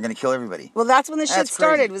over here and they're going to kill everybody. Well, that's when the shit That's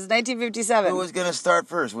started. crazy. Was 1957. Who was going to start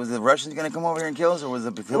first? Was the Russians going to come over here and kill us, or was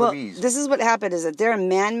the killer Well, bees? this is what happened: is that there are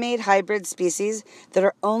man-made hybrid species that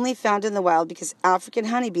are only found in the wild because African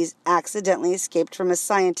honeybees accidentally escaped from a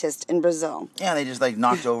scientist in Brazil. Yeah, they just like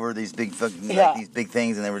knocked over these big fucking Yeah. these big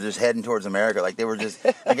things, and they were just heading towards America. Like they were just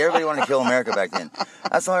like everybody wanted to kill America back then.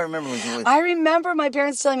 That's all I remember. I remember my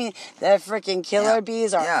parents telling me the freaking killer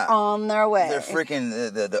bees are on their way. They're freaking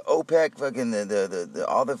the OPEC fucking the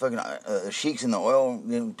all the fucking sheiks and the oil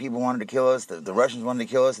people wanted to kill us. The Russians wanted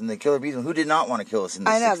to kill us, and the killer bees. Who did not want to kill us in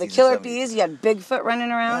the 60s I know, the and killer 70s? bees. You had Bigfoot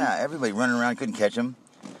running around. Yeah, everybody running around, couldn't catch them.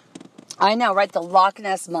 I know, right? The Loch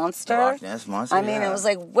Ness Monster. The Loch Ness Monster. I mean, yeah. it was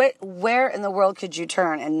like, where in the world could you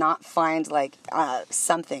turn and not find like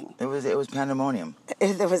something It was pandemonium.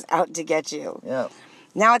 that was out to get you? Yeah.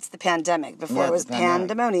 Now it's the pandemic. Before Yeah, it was it's the pandemic.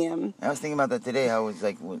 pandemonium. I was thinking about that today. How it's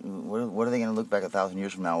like, what are they going to look back 1,000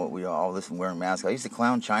 years from now? What we all this wearing masks. I used to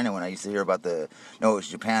clown China when I used to hear about it was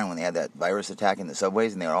Japan when they had that virus attack in the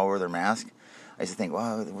subways and they all wore their mask. I used to think,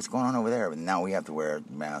 wow, what's going on over there? But now we have to wear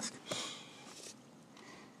a mask.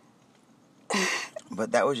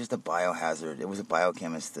 But that was just a biohazard. It was a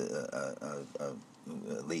biochemist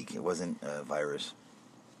leak. It wasn't a virus.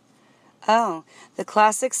 Oh, the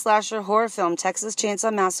classic slasher horror film Texas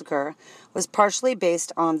Chainsaw Massacre was partially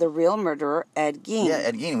based on the real murderer Ed Gein. Yeah,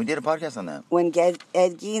 Ed Gein. We did a podcast on that. When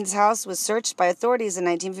Ed Gein's house was searched by authorities in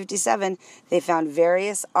 1957, they found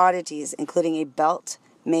various oddities, including a belt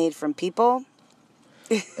made from people.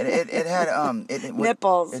 It had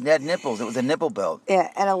Nipples. It had nipples. It was a nipple belt.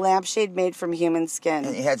 Yeah, and a lampshade made from human skin.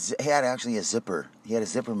 And he had actually a zipper. He had a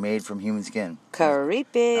zipper made from human skin.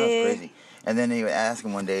 Creepy. That was crazy. And then they asked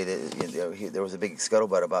him one day that there was a big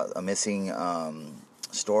scuttlebutt about a missing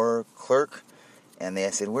store clerk, and they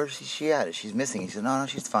said, "Where's she at? She's missing." He said, "No,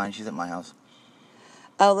 she's fine. She's at my house."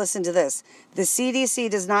 Oh, listen to this. The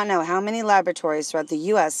CDC does not know how many laboratories throughout the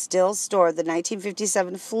U.S. still store the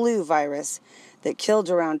 1957 flu virus that killed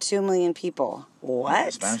around 2 million people. What?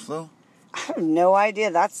 The Spanish flu? I have no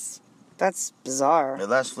idea. That's bizarre. The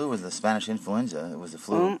last flu was the Spanish influenza. It was the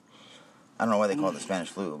flu. I don't know why they call it the Spanish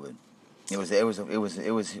flu, but it was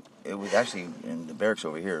actually in the barracks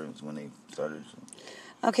over here is when they started.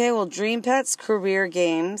 Okay, well, Dream Pets, Career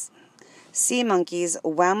Games, Sea Monkeys,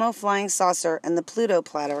 Whammo Flying Saucer, and the Pluto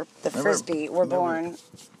Platter, the Frisbee, were born.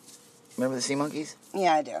 Remember the Sea Monkeys?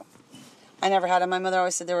 Yeah, I do. I never had them. My mother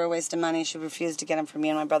always said they were a waste of money. She refused to get them for me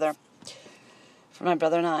and my brother. For my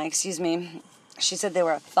brother and I, excuse me. She said they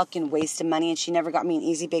were a fucking waste of money, and she never got me an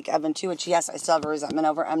Easy Bake Oven, too, which, yes, I still have a resentment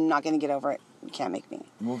over. I'm not going to get over it. You can't make me.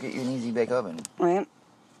 We'll get you an Easy Bake Oven. Right?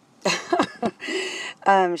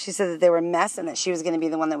 She said that they were a mess and that she was going to be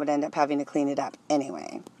the one that would end up having to clean it up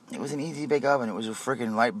anyway. It was an Easy Bake Oven. It was a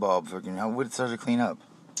freaking light bulb. How would it start to clean up?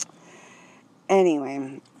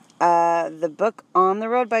 Anyway, the book On the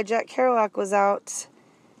Road by Jack Kerouac was out.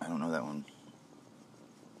 I don't know that one.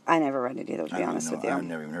 I never read it either, to be honest with you. I've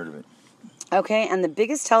never even heard of it. Okay, and the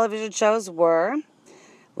biggest television shows were,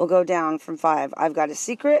 we'll go down from 5. I've Got a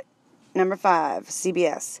Secret, number 5,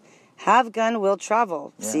 CBS. Have Gun Will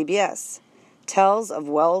Travel, CBS. Tales of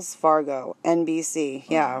Wells Fargo, NBC.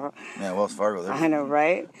 Yeah. Yeah, Wells Fargo. I know,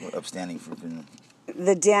 right? Upstanding freaking.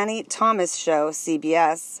 The Danny Thomas Show,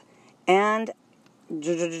 CBS. And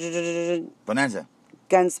Bonanza.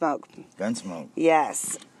 Gunsmoke. Gunsmoke.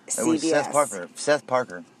 Yes, CBS. It was Seth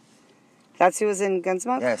Parker. That's who was in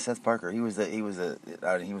Gunsmoke? Yeah, Seth Parker. He was kind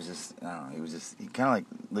of like,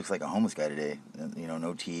 looks like a homeless guy today. You know,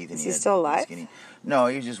 no teeth. And Is he still alive? Skinny. No,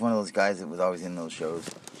 he was just one of those guys that was always in those shows.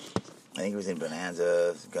 I think he was in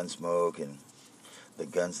Bonanza, Gunsmoke, and the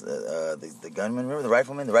gunman. Remember the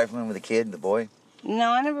rifleman? The rifleman with the kid, the boy? No,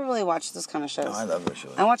 I never really watched those kind of shows. No, I love those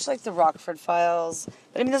shows. I watched, like, the Rockford Files.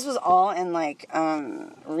 But, I mean, this was all in, like,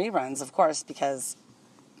 reruns, of course, because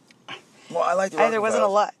well, I like the either wasn't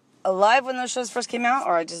alive when those shows first came out,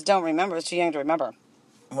 or I just don't remember. I was too young to remember.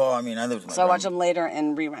 Well, I mean, I lived with my So I watched them later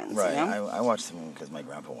in reruns, right. You know? I watched them because my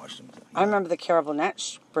grandpa watched them. So, I remember the Carol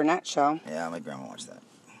Burnett show. Yeah, my grandma watched that.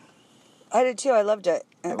 I did, too. I loved it.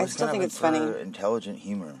 I still think it's funny. Intelligent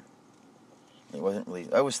humor. It wasn't really...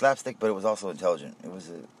 It was slapstick, but it was also intelligent. It was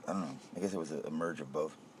I don't know. I guess it was a merge of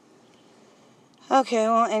both. Okay,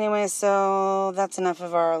 well, anyway, so that's enough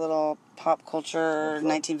of our little pop culture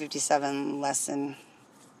 1957 lesson.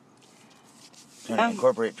 Trying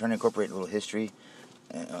to incorporate a little history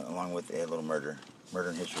along with a little murder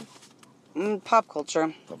and history. Pop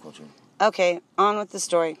culture. Pop culture. Okay, on with the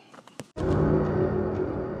story.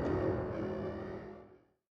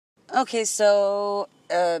 Okay, so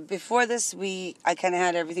before this, I kind of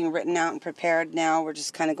had everything written out and prepared. Now we're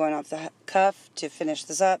just kind of going off the cuff to finish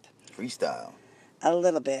this up. Freestyle. A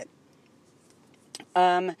little bit.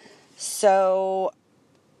 So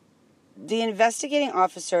the investigating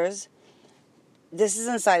officers, this is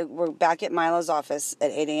inside, we're back at Milo's office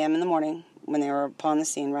at 8 a.m. in the morning when they were upon the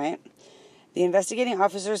scene, right? The investigating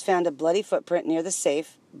officers found a bloody footprint near the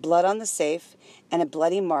safe, blood on the safe, and a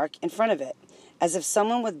bloody mark in front of it, as if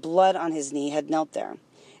someone with blood on his knee had knelt there.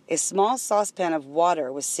 A small saucepan of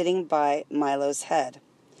water was sitting by Milo's head,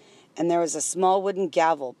 and there was a small wooden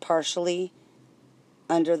gavel partially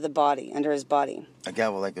under his body. A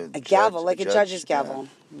gavel like a judge's gavel.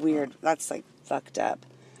 Yeah. Weird. That's like fucked up.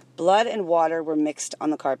 Blood and water were mixed on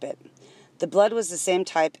the carpet. The blood was the same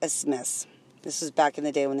type as Smith's. This was back in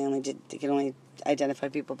the day when they could only identify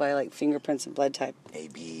people by like fingerprints and blood type.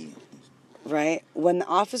 AB. Right? When the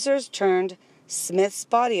officers turned Smith's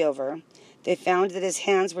body over, they found that his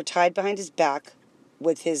hands were tied behind his back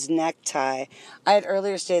with his necktie. I had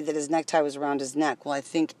earlier stated that his necktie was around his neck. Well, I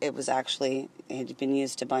think it had been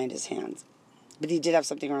used to bind his hands. But he did have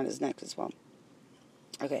something around his neck as well.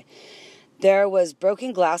 Okay. There was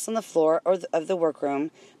broken glass on the floor of the workroom,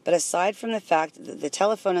 but aside from the fact that the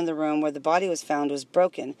telephone in the room where the body was found was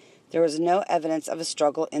broken, there was no evidence of a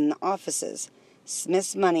struggle in the offices.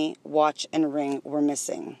 Smith's money, watch, and ring were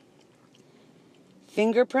missing.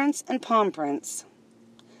 Fingerprints and palm prints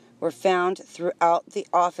were found throughout the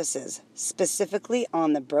offices, specifically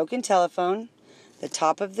on the broken telephone, the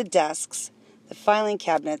top of the desks, the filing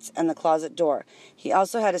cabinets, and the closet door. He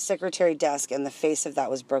also had a secretary desk, and the face of that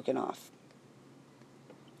was broken off.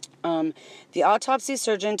 The autopsy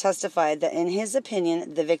surgeon testified that in his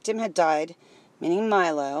opinion, the victim had died, meaning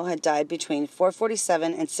Milo, had died between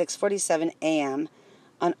 4:47 and 6:47 a.m.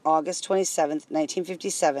 on August 27,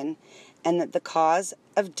 1957, and that the cause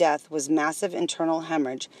of death was massive internal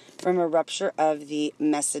hemorrhage from a rupture of the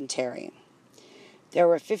mesentery. There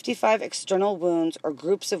were 55 external wounds or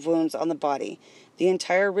groups of wounds on the body. The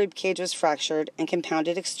entire rib cage was fractured and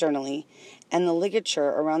compounded externally, and the ligature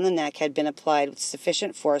around the neck had been applied with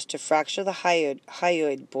sufficient force to fracture the hyoid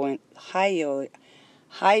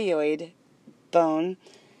bone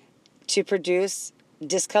to produce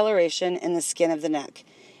discoloration in the skin of the neck.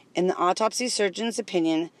 In the autopsy surgeon's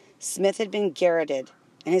opinion, Smith had been garroted,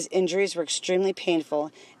 and his injuries were extremely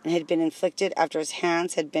painful and had been inflicted after his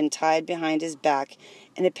hands had been tied behind his back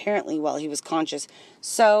and apparently while he was conscious.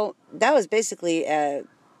 So that was basically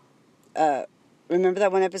remember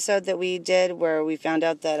that one episode that we did where we found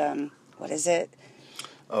out that what is it?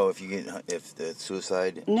 Oh, if the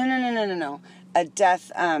suicide. No. A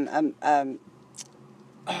death.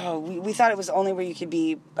 We thought it was only where you could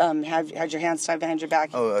be had your hands tied behind your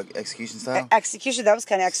back. Oh, execution style. Execution. That was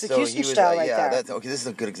kind of execution style, right there. That's okay. This is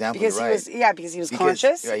a good example. Because you're right. because he was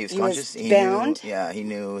conscious. Yeah, he was conscious. He was bound. He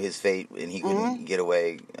knew his fate, and he couldn't get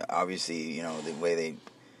away. Obviously, the way they.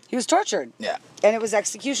 He was tortured. Yeah. And it was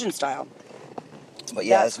execution style. But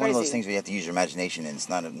yeah, That's that's one of those crazy. things where you have to use your imagination, and it's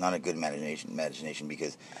not a good imagination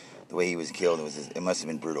because the way he was killed, it must have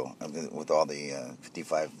been brutal with all the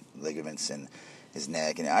 55 ligaments and his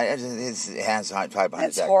neck and his hands tied behind his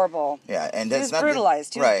back. That's horrible. Yeah, and He that's was not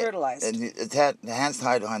brutalized. He was right. brutalized. And the hands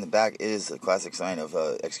tied behind the back is a classic sign of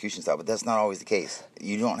execution style, but that's not always the case.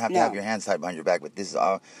 You don't have to have your hands tied behind your back, but this is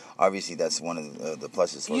obviously that's one of the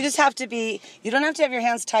pluses. You just have to be. You don't have to have your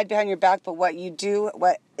hands tied behind your back, but what you do,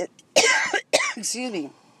 excuse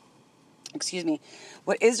me,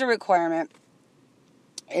 what is a requirement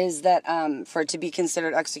is that for it to be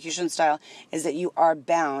considered execution style is that you are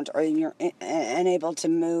bound or you're unable to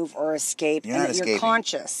move or escape, You're and not that escaping. you're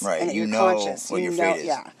conscious, right? and that You you're know conscious. what your fate is.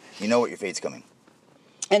 Yeah, you know what your fate's coming.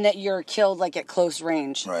 and that you're killed like at close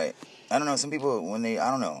range. Right. I don't know. Some people I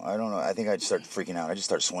don't know. I think I'd start freaking out. I just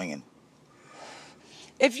start swinging.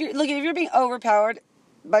 If you're being overpowered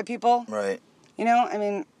by people, Right. I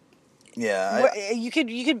mean. Yeah. You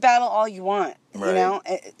could battle all you want. Right.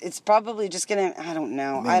 It's probably just gonna. I don't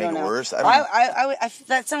know. Maybe I don't make it know. worse?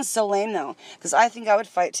 That sounds so lame though, because I think I would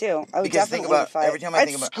fight too. I would Because think definitely about- fight. every time I I'd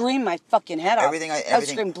think about- scream my fucking head off. I'd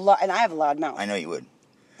scream blood, and I have a loud mouth. I know you would.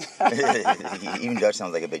 Even Dutch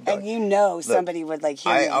sounds like a big dog. And somebody would hear me.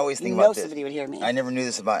 I always think about this. Somebody would hear me. I never knew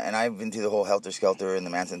this about, and I've been through the whole Helter Skelter and the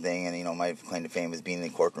Manson thing, and my claim to fame is being in the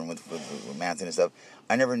courtroom with Manson and stuff.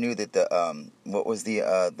 I never knew that what was the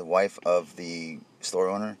wife of the store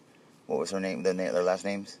owner? What was her name? Their last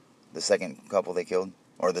names? The second couple they killed,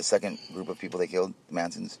 or the second group of people they killed, the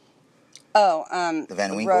Mansons. Oh, the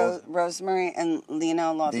Van Winkles, Rosemary and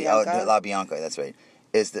Lena LaBianca. LaBianca, that's right.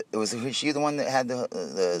 Was she the one that had the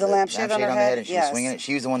lampshade on her head? and she was swinging it?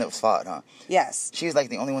 She was the one that was fought, huh? Yes. She was like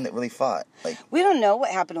the only one that really fought. Like, we don't know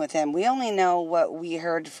what happened with him. We only know what we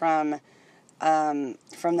heard from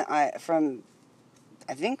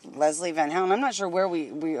I think Leslie Van Houten. I'm not sure where we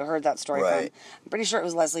heard that story from. I'm pretty sure it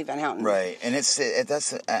was Leslie Van Houten. Right, and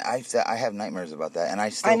I have nightmares about that, and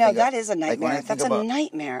I know that is a nightmare. That's a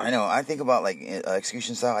nightmare. I know. I think about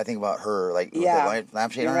execution style. I think about her with the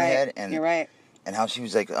lampshade on her head, and you're right. And how she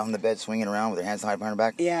was on the bed swinging around with her hands tied behind her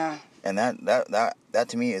back. Yeah. And that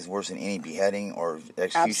to me is worse than any beheading or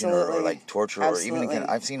execution or torture. Absolutely. Or even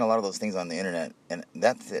I've seen a lot of those things on the internet, and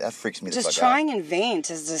that freaks me the fuck out. Just trying in vain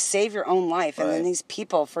to save your own life, and then these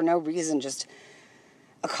people for no reason just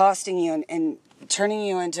accosting you and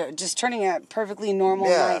turning a perfectly normal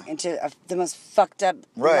night into the most fucked up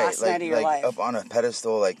last night of your life. Up on a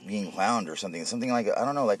pedestal, being clowned or something like I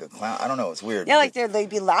don't know, like a clown. I don't know. It's weird. Yeah, they'd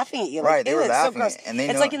be laughing at you. Right, they were laughing, so gross. and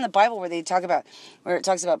it's like in the Bible where it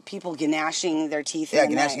talks about people gnashing their teeth. Yeah,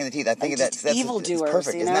 gnashing of the teeth. I think that's evildoers. It's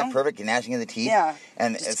perfect. Isn't that perfect? Gnashing of the teeth. Yeah,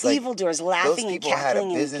 and just it's like evildoers laughing and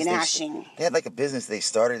cackling and gnashing. They had a business they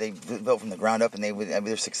started. They built from the ground up, and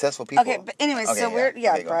they're successful people. Okay, but anyway,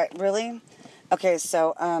 really. Okay,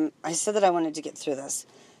 so I said that I wanted to get through this.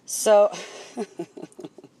 So,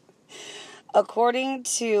 according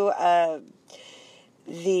to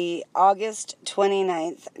the August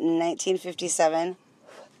 29th, 1957,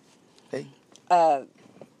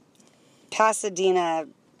 Pasadena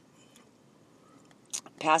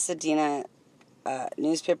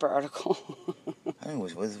newspaper article. I mean,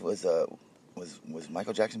 was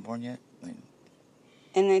Michael Jackson born yet?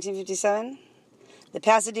 In 1957? The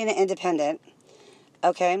Pasadena Independent.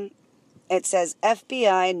 Okay. It says,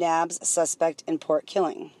 FBI nabs suspect in Port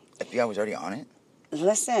killing. FBI was already on it?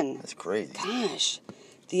 Listen. That's crazy. Gosh.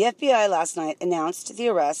 The FBI last night announced the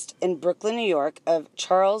arrest in Brooklyn, New York of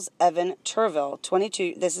Charles Evan Turville,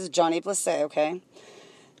 22. This is Johnny Blissett, okay?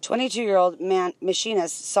 22-year-old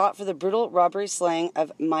machinist sought for the brutal robbery slaying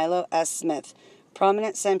of Milo S. Smith,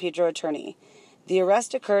 prominent San Pedro attorney. The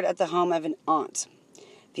arrest occurred at the home of an aunt.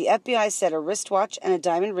 The FBI said a wristwatch and a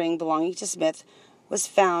diamond ring belonging to Smith was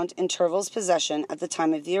found in Turville's possession at the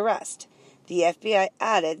time of the arrest. The FBI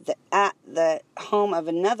added that at the home of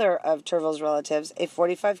another of Turville's relatives, a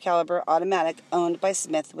 .45 caliber automatic owned by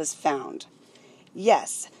Smith was found.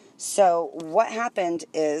 Yes. So what happened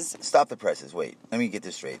is... Stop the presses. Wait. Let me get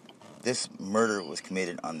this straight. This murder was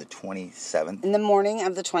committed on the 27th. In the morning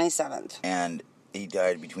of the 27th. And he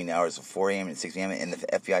died between the hours of 4 a.m. and 6 a.m. And the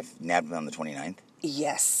FBI nabbed him on the 29th?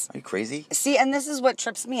 Yes. Are you crazy? See, and this is what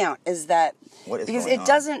trips me out is that what is because going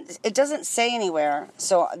on? It doesn't say anywhere.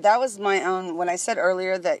 So that was my own when I said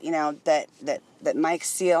earlier that that Mike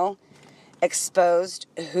Seal exposed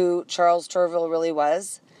who Charles Turville really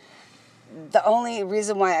was. The only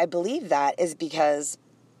reason why I believe that is because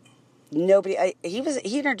he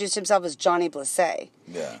introduced himself as Johnny Blissett.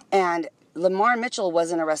 Yeah. And Lamar Mitchell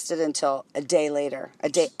wasn't arrested until a day later, a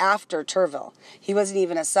day after Turville. He wasn't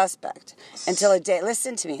even a suspect until a day,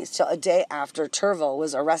 listen to me, until a day after Turville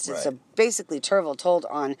was arrested. Right. So basically Turville told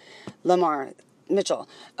on Lamar Mitchell,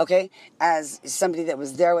 okay, as somebody that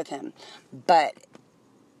was there with him. But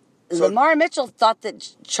Lamar Mitchell thought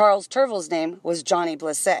that Charles Turville's name was Johnny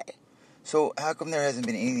Blissett. So how come there hasn't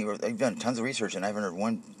been anything? I've done tons of research and I haven't heard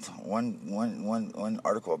one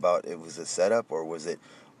article about it was a setup or was it?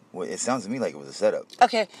 Well, it sounds to me like it was a setup.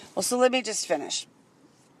 Okay, well, so let me just finish.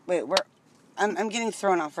 Wait, I'm getting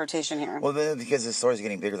thrown off rotation here. Well, because the story's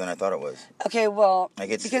getting bigger than I thought it was. Okay, well, Like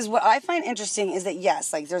because what I find interesting is that,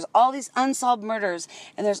 yes, like, there's all these unsolved murders,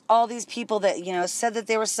 and there's all these people that, said that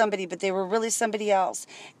they were somebody, but they were really somebody else.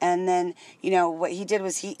 And then, what he did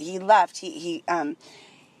was he left.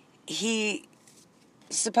 He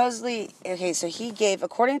supposedly, okay, so he gave,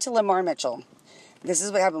 according to Lamar Mitchell, this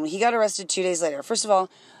is what happened. When he got arrested 2 days later, first of all,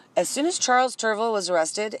 as soon as Charles Turville was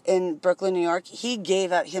arrested in Brooklyn, New York, he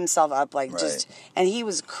gave himself up, and he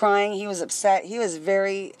was crying, he was upset, he was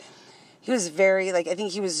very, I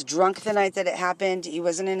think he was drunk the night that it happened, he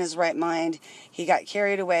wasn't in his right mind, he got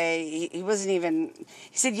carried away, he wasn't even,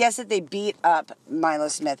 he said yes that they beat up Milo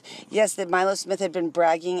Smith, yes that Milo Smith had been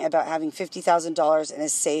bragging about having $50,000 in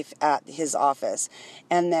his safe at his office,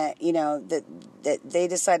 and that, that they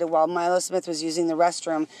decided while Milo Smith was using the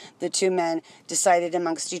restroom, the two men decided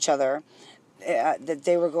amongst each other that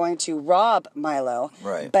they were going to rob Milo.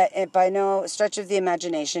 Right. But by no stretch of the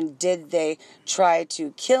imagination did they try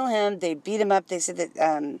to kill him. They beat him up. They said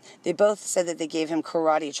that they both said that they gave him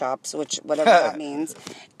karate chops, which whatever that means,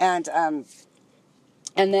 and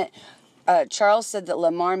that Charles said that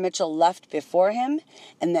Lamar Mitchell left before him,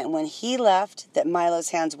 and that when he left, that Milo's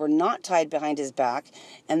hands were not tied behind his back,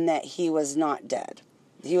 and that he was not dead.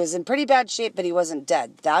 He was in pretty bad shape, but he wasn't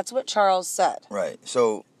dead. That's what Charles said. Right.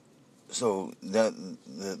 So the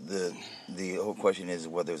whole question is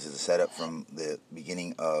whether it was a setup from the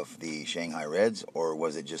beginning of the Shanghai Reds, or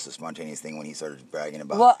was it just a spontaneous thing when he started bragging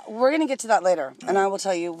about? Well, we're going to get to that later, and I will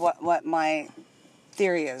tell you what my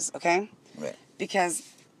theory is, okay? Right. Because,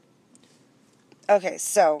 okay,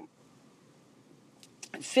 so,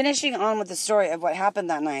 finishing on with the story of what happened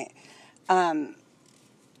that night,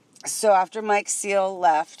 so after Mike Seal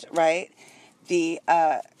left, right, he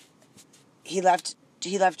left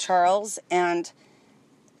Charles and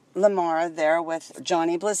Lamar there with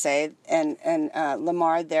Johnny Blissett and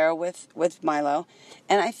Lamar there with Milo.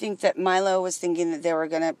 And I think that Milo was thinking that they were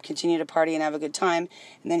going to continue to party and have a good time.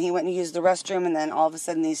 And then he went and used the restroom, and then all of a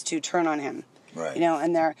sudden these two turn on him. Right.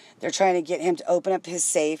 And they're trying to get him to open up his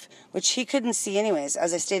safe, which he couldn't see anyways,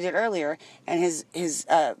 as I stated earlier. And his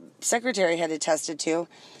secretary had attested to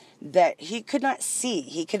that he could not see.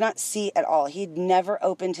 He could not see at all. He'd never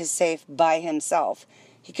opened his safe by himself.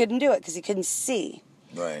 He couldn't do it because he couldn't see.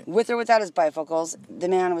 Right. With or without his bifocals, the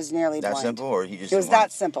man was nearly blind. That simple, or he just? It was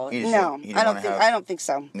that simple. No, I don't think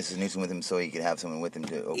so. Mrs. Newsom with him, so he could have someone with him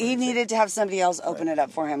to open. He needed to have somebody else open it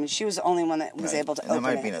up for him, and she was the only one that was able to open it.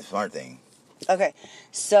 That might be a smart thing. Okay,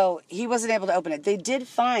 so he wasn't able to open it. They did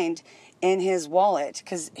find in his wallet,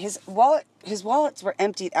 because his wallets were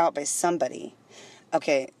emptied out by somebody.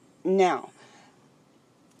 Okay, now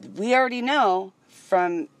we already know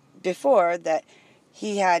from before that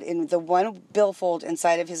he had in the one billfold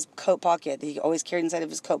inside of his coat pocket that he always carried inside of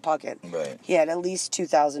his coat pocket. Right. He had at least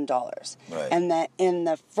 $2,000. Right. And that in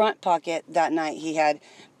the front pocket that night he had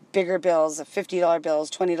bigger bills, $50 bills,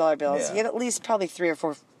 $20 bills. Yeah. He had at least probably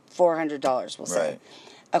 $400, we'll say. Right.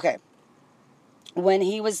 Okay. When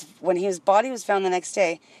his body was found the next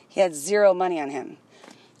day, he had zero money on him.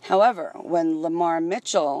 However, when Lamar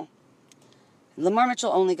Mitchell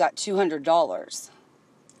only got $200.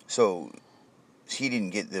 So He didn't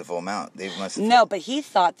get the full amount. They must have. No, but he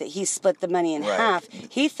thought that he split the money in Right. half.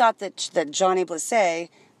 He thought that Johnny Blissett,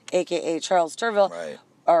 a.k.a. Charles Turville, Right.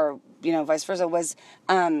 or, vice versa, was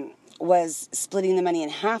splitting the money in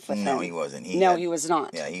half with him. No, he wasn't. He was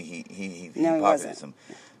not. Yeah, he No, he pocketed wasn't. some.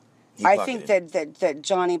 I think that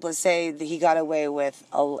Johnny Blissett, he got away with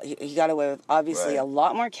obviously Right. a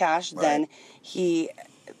lot more cash than Right. he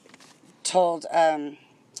told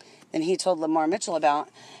Lamar Mitchell about,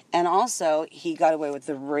 and also he got away with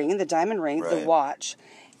the ring, the diamond ring, the Right. watch,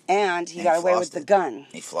 and he And got he away with flossed the it. gun.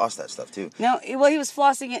 He flossed that stuff too. No, well, he was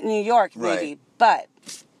flossing it in New York, maybe, Right. but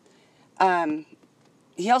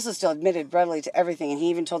he also still admitted readily to everything, and he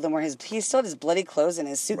even told them he still had his bloody clothes in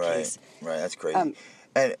his suitcase. Right. That's crazy.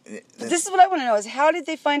 And This is what I want to know: is how did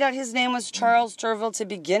they find out his name was Charles Turville to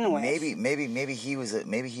begin with? maybe he was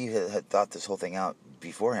maybe he had thought this whole thing out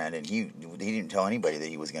beforehand, and he didn't tell anybody that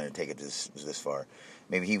he was going to take it this far.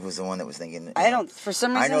 Maybe he was the one that was thinking. I don't. For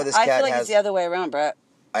some reason, I know this I cat feel like has. it's the other way around, Brett.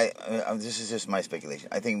 This is just my speculation.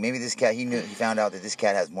 I think maybe this cat. He found out that this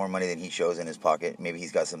cat has more money than he shows in his pocket. Maybe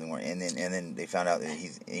he's got something more. And then they found out that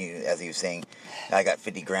as he was saying, I got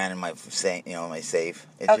 $50,000 in my my safe.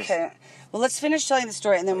 It's Okay. Well, let's finish telling the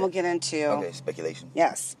story, and then we'll get into. Okay, speculation.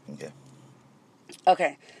 Yes. Okay.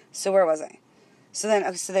 Okay. So where was I? So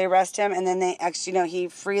then, so they arrest him, and then they actually, he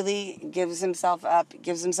freely gives himself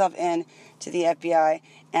in to the FBI,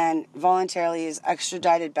 and voluntarily is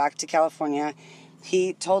extradited back to California.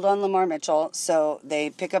 He told on Lamar Mitchell, so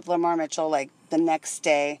they pick up Lamar Mitchell like the next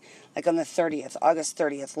day, like on the 30th, August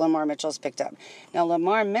 30th. Lamar Mitchell's picked up. Now,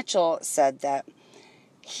 Lamar Mitchell said that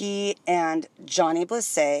he and Johnny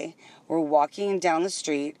Blissett were walking down the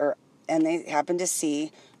street, and they happened to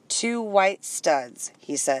see two white studs,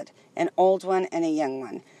 he said, an old one and a young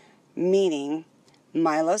one, meaning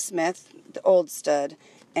Milo Smith, the old stud,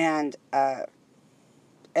 and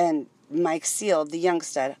Mike Seal, the young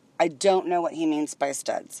stud. I don't know what he means by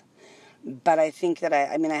studs, but I think that I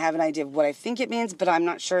have an idea of what I think it means, but I'm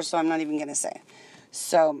not sure, so I'm not even going to say.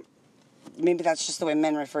 So maybe that's just the way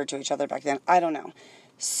men referred to each other back then. I don't know.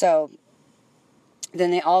 So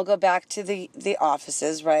then they all go back to the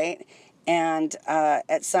offices, right? And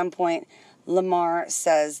at some point, Lamar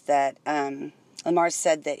said that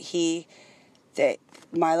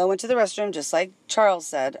Milo went to the restroom, just like Charles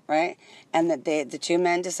said, right? And that the two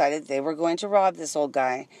men decided they were going to rob this old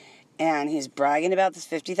guy. And he's bragging about this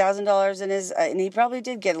 $50,000 in his, and he probably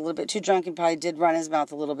did get a little bit too drunk and probably did run his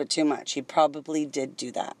mouth a little bit too much. He probably did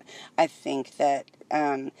do that. I think that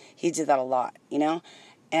he did that a lot,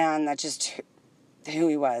 and that's just who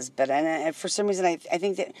he was. But and for some reason, I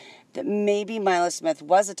think that maybe Milo Smith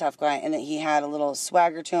was a tough guy and that he had a little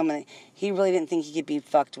swagger to him, and he really didn't think he could be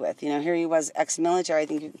fucked with. Here he was, ex-military. I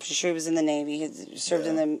think for sure he was in the Navy. He served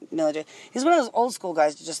in the military. He's one of those old school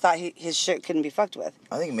guys who just thought his shit couldn't be fucked with.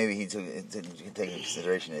 I think maybe he took into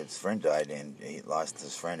consideration that his friend died and he lost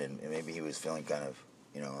his friend, and maybe he was feeling kind of,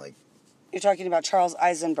 like. You're talking about Charles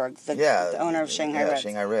Eisenberg, the owner of Shanghai Red. Yeah,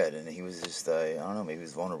 Shanghai Red, and he was just, I don't know, maybe he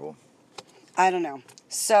was vulnerable. I don't know.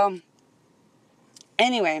 So,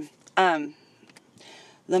 anyway,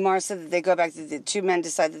 Lamar said that they go back, the two men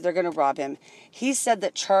decide that they're going to rob him. He said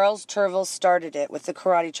that Charles Turville started it with the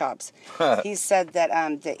karate chops. He said that,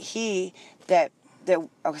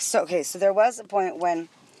 so there was a point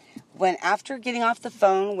when after getting off the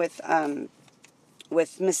phone with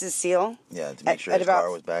Mrs. Seal. Yeah, to make sure his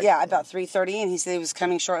car was back. Yeah, about 3:30, and he said he was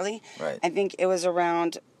coming shortly. Right. I think it was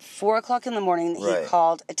around 4 o'clock in the morning that he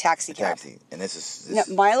called a taxi cab. And this is... No,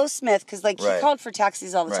 Milo Smith, because he called for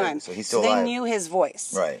taxis all the time. So he's still they alive. knew his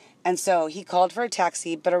voice. Right. And so he called for a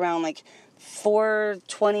taxi, but around 4:20,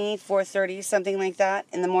 4:30, something like that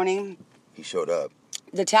in the morning. He showed up.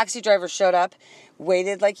 The taxi driver showed up,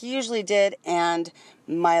 waited like he usually did, and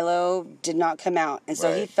Milo did not come out. And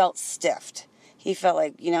so he felt stiffed. He felt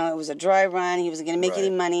like, it was a dry run. He wasn't going to make any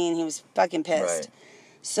money, and he was fucking pissed. Right.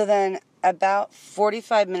 So then about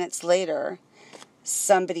 45 minutes later,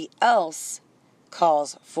 somebody else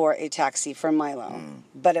calls for a taxi for Milo.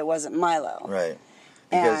 But it wasn't Milo. Right.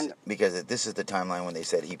 Because this is the timeline when they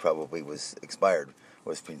said he probably was expired.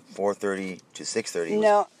 Was between 4:30 to 6:30.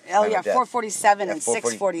 No, 4:47 and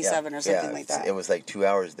 6:47 or something like that. It was like 2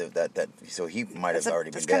 hours. So he might have already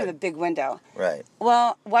been dead. That's kind of a big window. Right.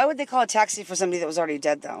 Well, why would they call a taxi for somebody that was already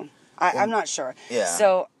dead, though? I'm not sure. Yeah.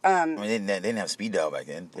 So, they didn't have speed dial back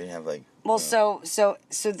then. They didn't have so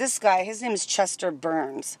this guy, his name is Chester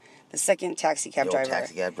Burns, the second taxi cab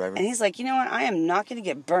driver. And he's like, you know what? I am not going to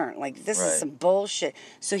get burnt. This is some bullshit.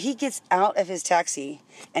 So he gets out of his taxi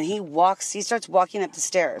and he starts walking up the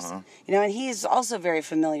stairs. And he's also very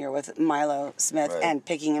familiar with Milo Smith and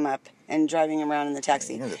picking him up and driving him around in the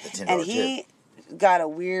taxi. Yeah, he knows that the $10 and he got a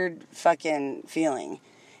weird fucking feeling.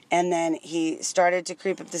 And then he started to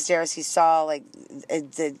creep up the stairs. He saw, like,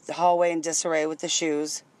 the hallway in disarray with the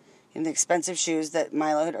shoes, the expensive shoes that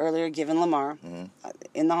Milo had earlier given Lamar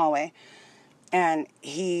in the hallway. And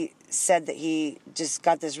he said that he just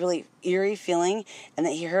got this really eerie feeling and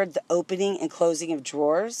that he heard the opening and closing of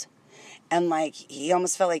drawers. And, like, he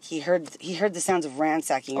almost felt like he heard the sounds of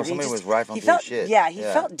ransacking. Oh, somebody was rifling through felt, shit. Yeah, he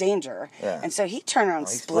felt danger. Yeah. And so he turned around and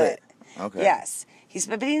split. Okay. Yes.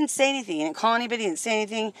 But he didn't say anything. He didn't call anybody. He didn't say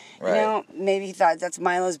anything. Right. You know, maybe he thought that's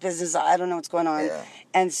Milo's business. I don't know what's going on. Yeah.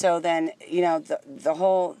 And so then, you know, the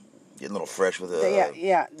whole... Getting a little fresh with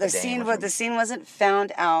The scene wasn't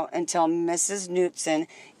found out until Mrs. Knutson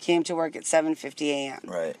came to work at 7:50 a.m.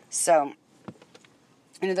 Right. So,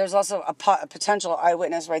 you know, there's also a potential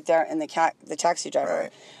eyewitness right there in the taxi driver.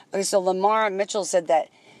 Right. Okay, so Lamar Mitchell said that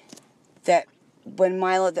when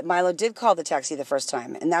Milo did call the taxi the first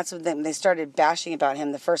time, and that's when they started bashing about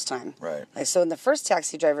him the first time. Right. Like, so when the first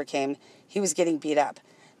taxi driver came, he was getting beat up.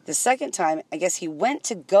 The second time, I guess he went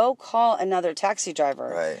to go call another taxi driver.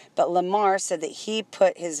 Right. But Lamar said that he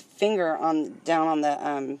put his finger down on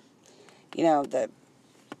the,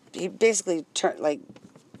 he basically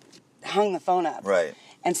hung the phone up. Right.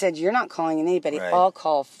 And said, "You're not calling anybody. Right. I'll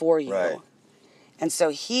call for you." Right. And so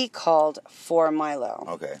he called for Milo.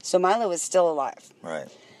 Okay. So Milo is still alive. Right.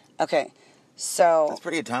 Okay. So. That's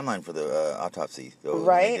pretty good timeline for the autopsy, though.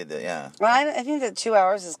 Right? They did that, yeah. Well, I think that 2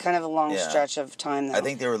 hours is kind of a long stretch of time, though. I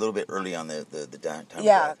think they were a little bit early on the time.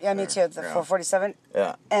 Yeah, me too. The 4:47.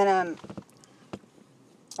 Yeah. And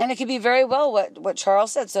it could be very well what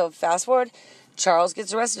Charles said. So fast forward, Charles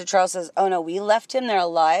gets arrested. Charles says, "Oh no, we left him there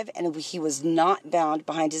alive, and he was not bound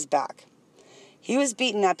behind his back. He was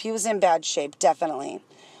beaten up. He was in bad shape, definitely."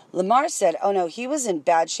 Lamar said, "Oh no, he was in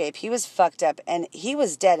bad shape. He was fucked up, and he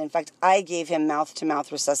was dead. In fact, I gave him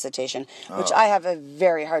mouth-to-mouth resuscitation," which I have a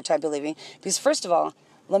very hard time believing. Because first of all,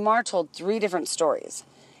 Lamar told 3 different stories.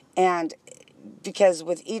 And because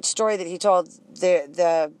with each story that he told,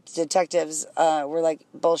 the detectives were like,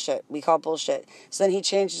 "Bullshit. We call bullshit." So then he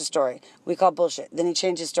changed the story. "We call bullshit." Then he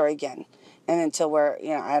changed his story again. And until we're,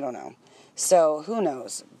 I don't know. So who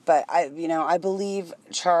knows? But I believe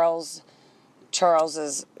Charles's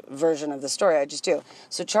version of the story. I just do.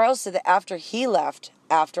 So Charles said that after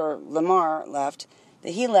Lamar left,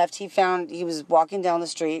 he was walking down the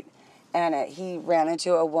street and he ran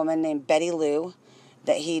into a woman named Betty Lou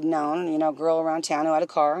that he'd known, a girl around town who had a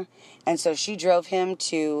car. And so she drove him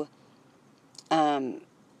to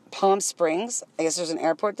Palm Springs. I guess there's an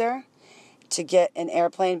airport there, to get an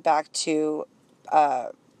airplane back to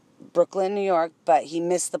Brooklyn, New York, but he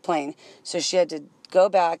missed the plane. So she had to go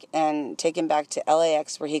back and take him back to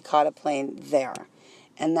LAX, where he caught a plane there.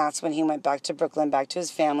 And that's when he went back to Brooklyn, back to his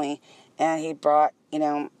family, and he brought,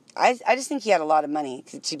 I just think he had a lot of money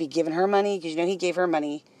to be giving her money, because, he gave her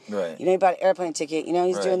money. Right. He bought an airplane ticket.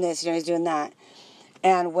 He's doing this, he's doing that.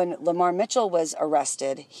 And when Lamar Mitchell was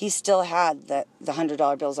arrested, he still had the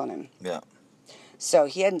 $100 bills on him. Yeah. So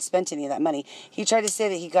he hadn't spent any of that money. He tried to say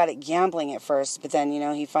that he got it gambling at first, but then,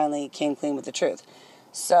 he finally came clean with the truth.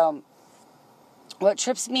 So what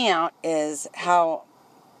trips me out is how...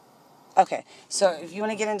 Okay, so if you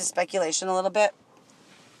want to get into speculation a little bit...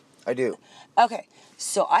 I do. Okay,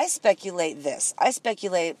 so I speculate this.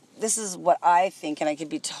 This is what I think, and I could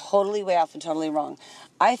be totally way off and totally wrong.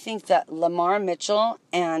 I think that Lamar Mitchell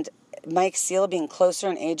and Mike Seal being closer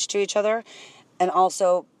in age to each other, and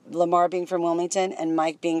also Lamar being from Wilmington and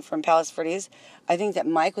Mike being from Palos Verdes, I think that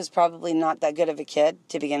Mike was probably not that good of a kid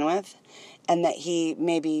to begin with, and that he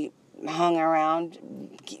maybe hung around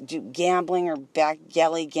gambling or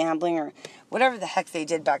backgalley gambling or whatever the heck they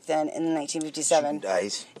did back then in 1957. Shooting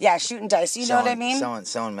dice. Yeah, shooting dice. You know what I mean?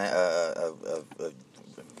 Selling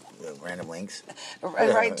random links.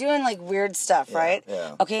 Right, doing like weird stuff, right?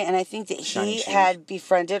 Yeah. Okay, and I think that he had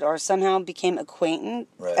befriended or somehow became gotten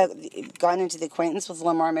into the acquaintance with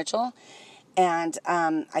Lamar Mitchell. And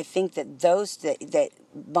I think that that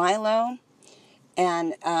Milo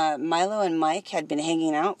and Mike had been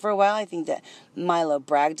hanging out for a while. I think that Milo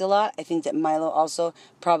bragged a lot. I think that Milo also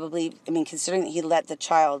probably, considering that he let the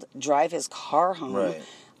child drive his car home, right.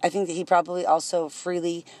 I think that he probably also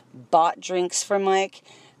freely bought drinks for Mike,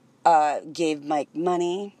 gave Mike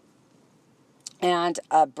money, and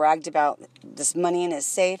bragged about this money in his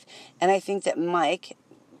safe. And I think that Mike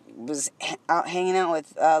was out hanging out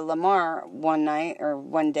with Lamar one night or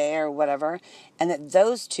one day or whatever, and that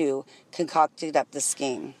those two concocted up the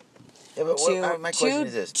scheme. Yeah, but my question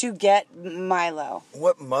is this: to get Milo.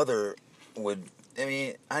 What mother would I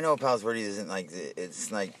mean, I know Palos Verdes isn't like,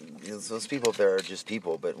 it's like, those people up there are just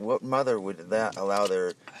people, but what mother would allow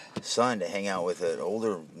their son to hang out with an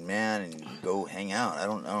older man and go hang out? I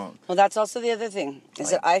don't know. Well, that's also the other thing,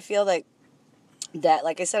 is that I feel like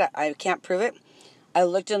I said, I can't prove it. I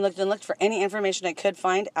looked and looked and looked for any information I could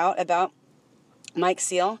find out about Mike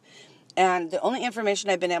Seal, and the only information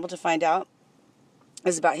I've been able to find out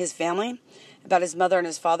is about his family, about his mother and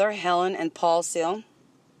his father, Helen and Paul Seal.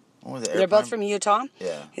 What was it, They're both from Utah.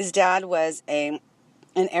 Yeah. His dad was an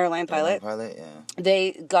airline pilot. Yeah.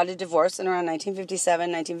 They got a divorce in around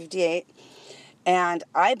 1957, 1958. And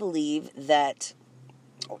I believe that,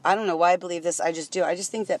 I don't know why I believe this, I just do. I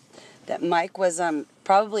just think that Mike was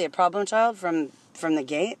probably a problem child from the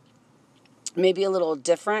gate. Maybe a little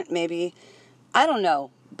different, maybe, I don't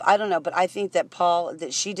know, but I think that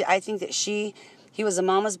he was a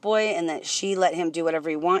mama's boy, and that she let him do whatever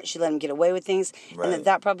he wants. She let him get away with things, right. And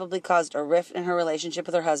that probably caused a rift in her relationship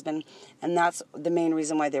with her husband, and that's the main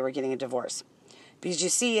reason why they were getting a divorce. Because you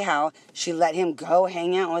see how she let him go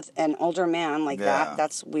hang out with an older man like that.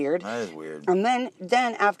 That's weird. That is weird. And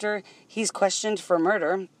then after he's questioned for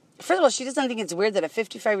murder, first of all, she doesn't think it's weird that a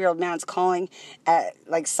 55-year-old man's calling,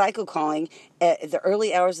 psycho calling at the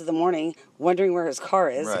early hours of the morning, wondering where his car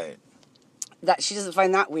is. Right. That she doesn't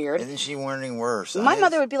find that weird. Isn't she wondering worse? My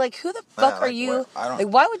mother would be like, "Who the fuck are you?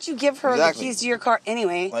 Why would you give her the keys to your car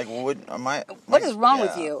anyway? Like, what is wrong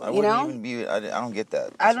with you? I you know? Even be, I don't get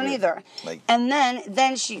that. I don't either. Like, and then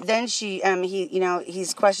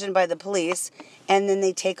he's questioned by the police, and then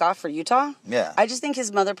they take off for Utah. Yeah. I just think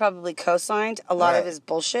his mother probably co-signed a lot of his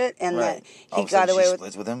bullshit, and that he got away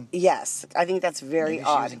with him. Yes, I think that's very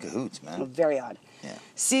odd. She was in cahoots, man. Very odd. Yeah.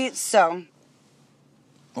 See, so.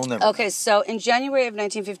 We'll never. Okay, so in January of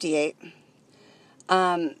 1958,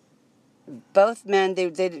 both men,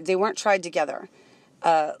 they weren't tried together.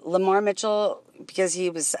 Lamar Mitchell, because he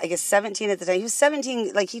was, I guess, 17 at the time. He was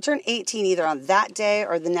 17, like he turned 18 either on that day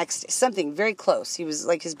or the next, something very close. He was,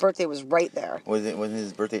 like, his birthday was right there. Wasn't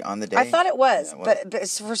his birthday on the day? I thought it was, yeah, but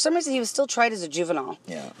for some reason he was still tried as a juvenile.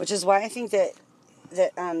 Yeah. Which is why I think that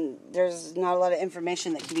there's not a lot of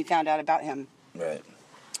information that can be found out about him. Right.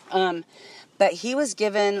 But he was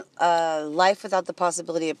given life without the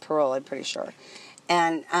possibility of parole, I'm pretty sure.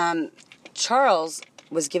 And Charles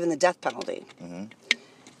was given the death penalty. Mm-hmm.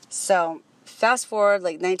 So, fast forward,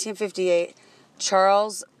 like 1958,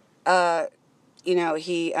 Charles, he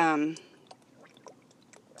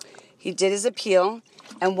did his appeal,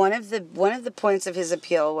 and one of the points of his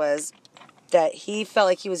appeal was that he felt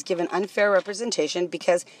like he was given unfair representation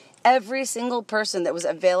because every single person that was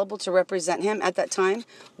available to represent him at that time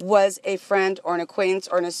was a friend or an acquaintance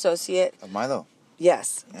or an associate Of Milo.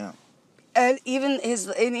 Yes. Yeah. And even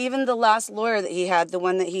the last lawyer that he had, the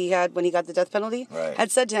one that he had when he got the death penalty, right.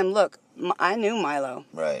 had said to him, "Look, I knew Milo.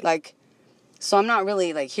 Right. Like, so I'm not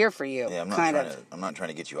really like here for you. Yeah, I'm not trying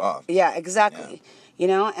to get you off. Yeah, exactly. Yeah. You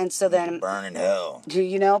know, and so then burn in hell.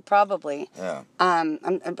 You know, probably. Yeah. I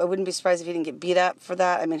wouldn't be surprised if he didn't get beat up for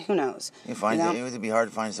that. I mean, who knows? It would be hard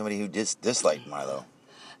to find somebody who disliked Milo.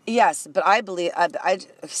 Yes, but I believe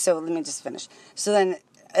so let me just finish. So then,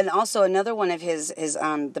 and also another one of his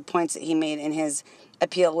the points that he made in his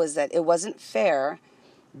appeal was that it wasn't fair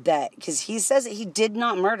that, because he says that he did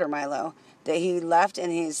not murder Milo, that he left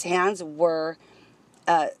and his hands were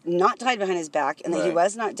not tied behind his back, and that he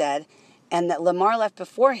was not dead, and that Lamar left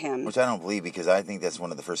before him. Which I don't believe, because I think that's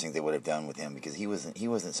one of the first things they would have done with him, because he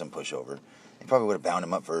wasn't some pushover. They probably would have bound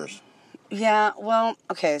him up first. Yeah, well,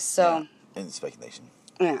 okay, so... Yeah, in speculation.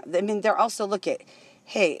 Yeah, I mean, they're also,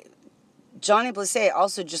 hey, Johnny Blissett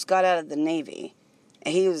also just got out of the Navy.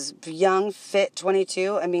 He was young, fit,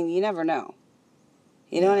 22. I mean, you never know.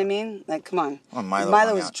 You know what I mean? Like, come on. Well,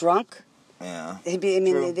 Milo was drunk. Yeah. Maybe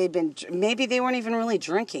they weren't even really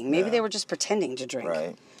drinking. Maybe they were just pretending to drink.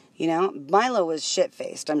 Right. You know, Milo was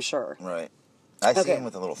shit-faced, I'm sure. Right. I see him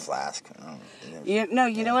with a little flask. You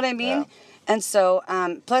know what I mean? Yeah. And so,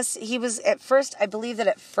 plus he was I believe that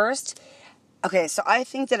at first, okay, so I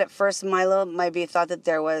think that at first Milo might be thought that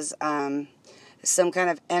there was some kind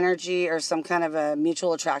of energy or some kind of a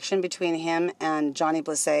mutual attraction between him and Johnny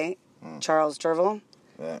Blissett, Charles Derville.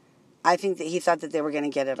 Yeah. I think that he thought that they were going to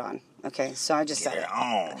get it on. Okay, so I just said it.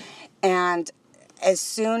 On. And as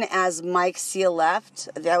soon as Mike Seal left,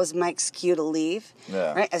 that was Mike's cue to leave.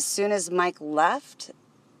 Yeah. Right? As soon as Mike left,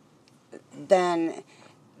 then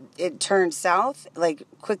it turned south, like,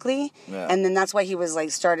 quickly. Yeah. And then that's why he was,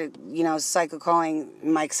 like, started, psycho calling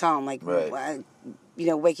Mike's home. Like,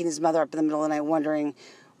 waking his mother up in the middle of the night wondering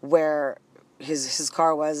where his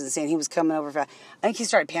car was and saying he was coming over. I think he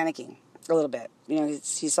started panicking. a little bit.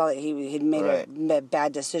 He saw that he had made Right. a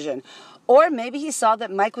bad decision. Or maybe he saw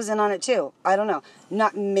that Mike was in on it too. I don't know.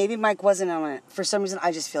 Maybe Mike wasn't in on it. For some reason,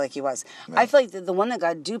 I just feel like he was. Right. I feel like the one that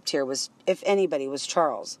got duped here was, if anybody, was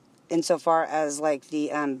Charles. Insofar as like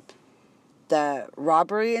the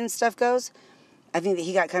robbery and stuff goes, I think that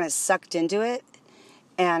he got kind of sucked into it.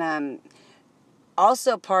 And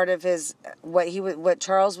also part of what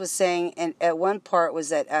Charles was saying, and at one part was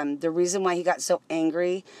that the reason why he got so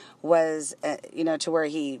angry was, to where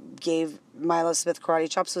he gave Milo Smith karate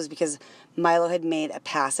chops was because Milo had made a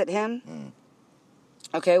pass at him.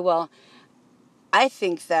 Okay, well, I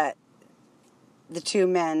think that the two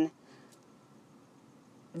men,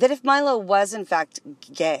 that if Milo was in fact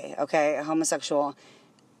gay, okay, homosexual,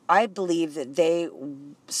 I believe that they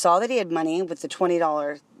saw that he had money with the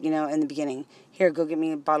 $20, in the beginning. Here, go get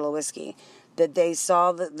me a bottle of whiskey. That they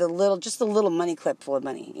saw the little money clip full of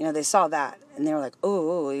money. They saw that and they were like,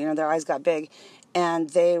 oh, their eyes got big, and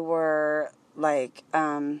they were like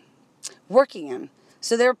working him.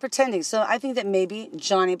 So they were pretending. So I think that maybe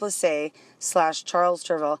Johnny Blisset / Charles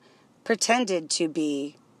Turville pretended to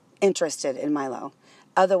be interested in Milo.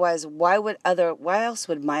 Otherwise, why else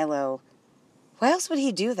would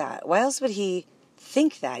he do that? Why else would he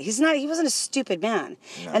think that? He wasn't a stupid man.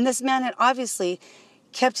 No. And this man had obviously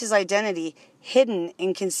kept his identity hidden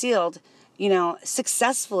and concealed,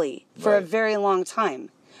 successfully for a Right. very long time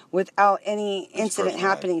without any incident personal life.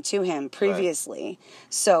 happening to him previously.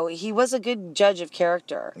 So he was a good judge of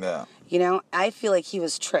character. Yeah. I feel like he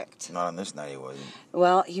was tricked. Not on this night, he wasn't.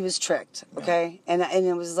 Well, he was tricked, okay? And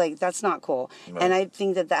it was like, that's not cool. Right. And I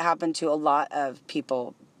think that happened to a lot of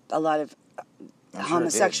people, a lot of I'm sure it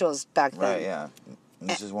homosexuals did. back then. Right, yeah. And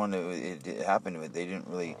this is one that it happened with. They didn't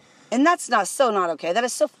really. And that's not okay. That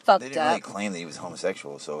is so fucked They didn't really up. claim that he was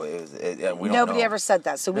homosexual, so we don't Nobody know. ever said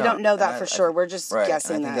that, so we No, don't know that and for sure. We're just right,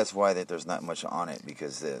 guessing and I that. think that's why there's not much on it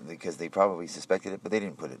because they probably suspected it, but they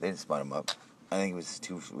didn't put it. They didn't smut him up. I think it was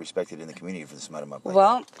too respected in the community for to smut him up. Like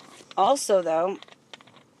Well, also though,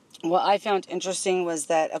 what I found interesting was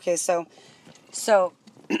that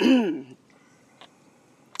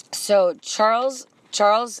so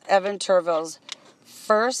Charles Evan Turville's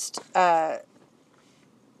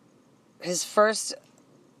his first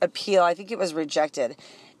appeal, I think it was rejected,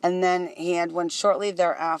 and then he had one shortly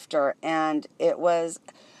thereafter, and it was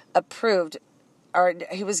approved, or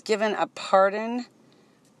he was given a pardon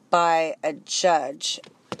by a judge,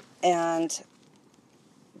 and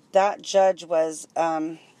that judge was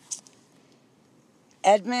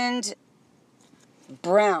Edmund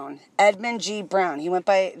G. Brown. He went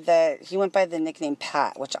by the nickname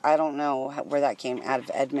Pat, which I don't know where that came out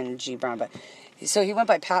of, Edmund G. Brown, but so he went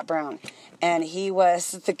by Pat Brown, and he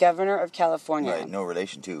was the governor of California. right, no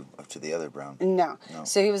relation to the other Brown. No.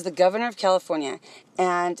 So he was the governor of California,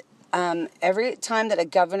 and every time that a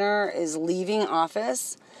governor is leaving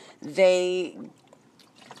office, I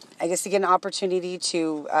guess they get an opportunity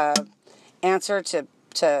to answer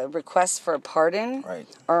to requests for a pardon, Right.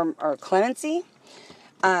 or clemency.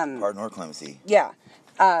 Pardon or clemency. Yeah.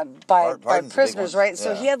 By Pardon's the big prisoners, ones, right?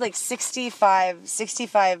 So yeah. he had like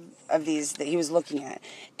 65 of these that he was looking at.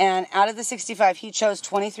 And out of the 65, he chose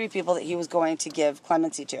 23 people that he was going to give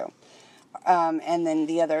clemency to. And then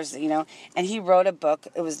the others, and he wrote a book.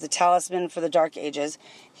 It was The Talisman for the Dark Ages.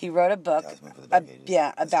 He wrote a book, Talisman for the Dark Ages.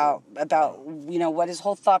 yeah, That's about what his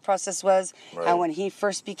whole thought process was. Right. And when he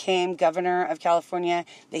first became governor of California,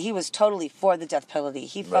 that he was totally for the death penalty.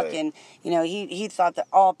 He Right. fucking, he thought that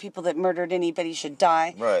all people that murdered anybody should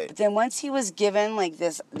die. Right. But then once he was given like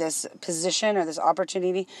this position or this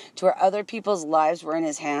opportunity to where other people's lives were in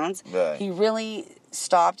his hands, Right. he really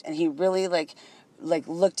stopped and he really like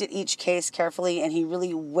looked at each case carefully, and he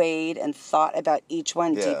really weighed and thought about each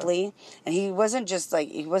one Yeah. deeply. And he wasn't just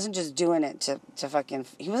doing it to fucking,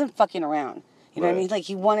 he wasn't fucking around. You know what I Right. mean? Like,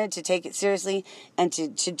 he wanted to take it seriously and to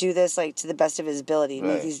do this like to the best of his ability,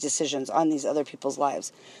 make Right. these decisions on these other people's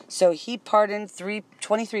lives. So he pardoned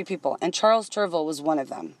 23 people, and Charles Turville was one of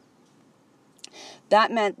them.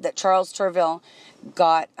 That meant that Charles Turville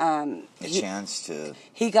got chance to.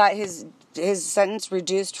 he got his sentence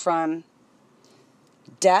reduced from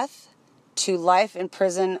death to life in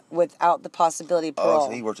prison without the possibility of parole. Oh,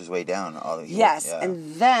 so he worked his way down. Yes, Yeah.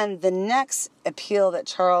 and then the next appeal that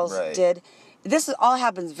Charles Right. did, all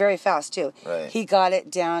happens very fast too. Right. He got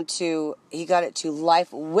it to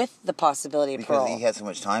life with the possibility of Because parole. he had so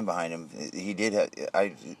much time behind him, he did have.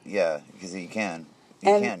 Because you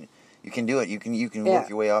can do it. You can Yeah. work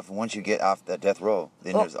your way off, and once you get off that death row,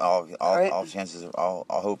 then Well, there's all right. chances of all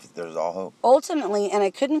hope. There's all hope. Ultimately, and I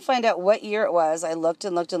couldn't find out what year it was. I looked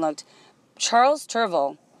and looked and looked. Charles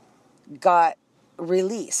Turville got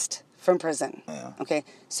released from prison. Yeah. Okay,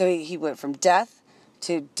 so he went from death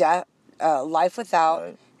to death, life without,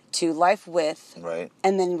 Right. to life with, Right.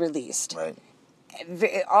 and then released. Right.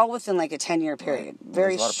 All within like a 10-year period. Right.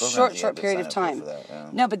 Very There's a lot of programs short you have to period sign of up for time. that, yeah.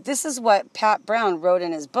 No, but this is what Pat Brown wrote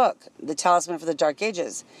in his book, The Talisman for the Dark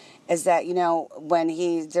Ages, is that, you know, when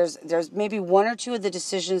there's maybe one or two of the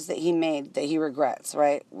decisions that he made that he regrets,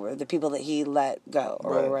 right? Or the people that he let go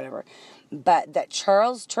or Right. whatever. But that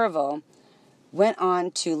Charles Turville went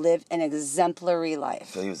on to live an exemplary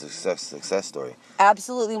life. So he was a success story.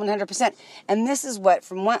 Absolutely 100%. And this is what,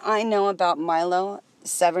 from what I know about Milo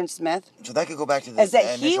Severn Smith, So that could go back to the is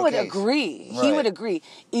that he initial would case. agree. He Right. would agree,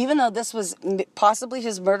 even though this was possibly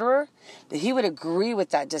his murderer, that he would agree with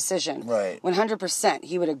that decision. Right. 100%.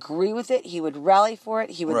 He would agree with it. He would rally for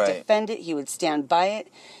it. He would Right. defend it. He would stand by it.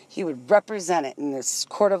 He would represent it in this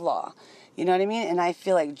court of law. You know what I mean? And I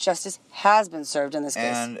feel like justice has been served in this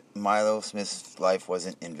case. And Milo Smith's life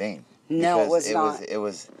wasn't in vain. No, it Because was not. It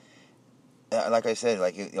was, like I said,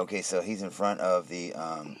 okay, so he's in front of the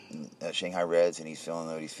Shanghai Reds, and he's feeling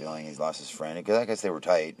what he's feeling. He's lost his friend. Because I guess they were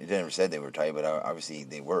tight. It never said they were tight, but obviously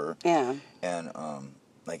they were. Yeah. And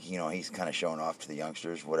like, you know, he's kind of showing off to the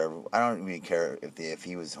youngsters, whatever. I don't really care if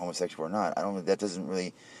he was homosexual or not. I don't. That doesn't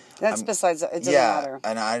really. That's besides, it doesn't yeah, matter.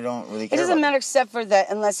 and I don't really It care. doesn't about matter except for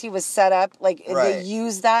that unless he was set up, like they Right.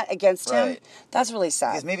 use that against him. Right. That's really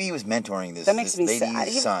sad. Because maybe he was mentoring this, That makes this me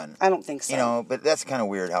lady's sad. son. I don't think so. You know, but that's kind of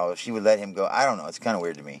weird how she would let him go. I don't know. It's kind of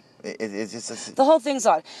weird to me. It's just The whole thing's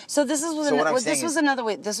odd. So this is So what I'm saying is- another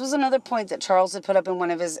way. This was another point that Charles had put up in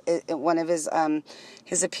one of his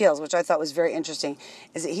appeals, which I thought was very interesting.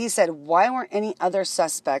 Is that he said, why weren't any other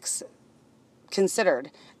suspects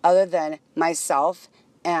considered other than myself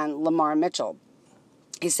and Lamar Mitchell?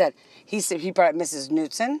 He said he brought up Mrs.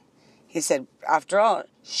 Knutson. He said, after all,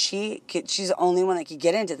 she's the only one that could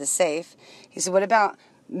get into the safe. He said, what about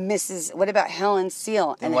Helen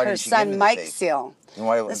Seal and why her didn't she get into son the Mike safe? Seal? And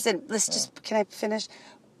why- Listen, can I finish?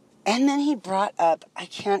 And then he brought up,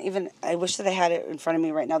 I wish that I had it in front of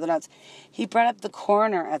me right now, the notes. He brought up the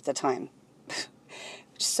coroner at the time.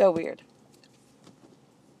 So weird.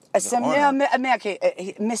 coroner?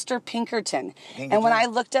 Mr. Pinkerton. And when I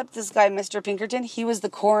looked up this guy, Mr. Pinkerton, he was the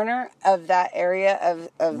coroner of that area of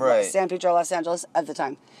Right. San Pedro, Los Angeles at the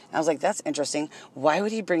time. And I was like, that's interesting. Why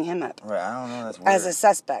would he bring him up right. I don't know. That's weird. as a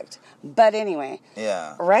suspect? But anyway,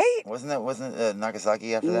 yeah. right? Wasn't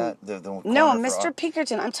Nagasaki after that? The No, coroner for Mr.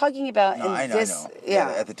 Pinkerton. I'm talking about No, in I know. this. I know. Yeah.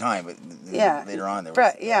 At the time, but Yeah. later on there was.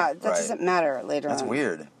 But yeah, that right. doesn't matter later on. That's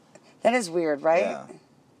weird. That is weird, right? Yeah.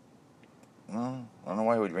 Well, I don't know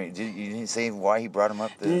why he would bring. You didn't say why he brought him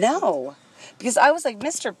up? No. Because I was like,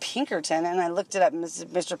 Mr. Pinkerton, and I looked it up,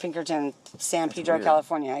 Mr. Pinkerton, San Pedro, weird.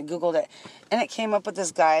 California. I Googled it, and it came up with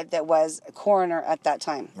this guy that was a coroner at that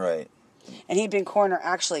time. Right. And he'd been coroner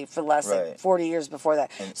actually for the last Right. like 40 years before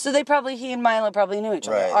that. And- So he and Milo probably knew each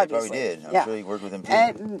other, Right. They obviously. probably did. I'm yeah. sure he worked with him too.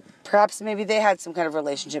 And perhaps maybe they had some kind of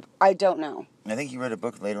relationship. I don't know. I think you read a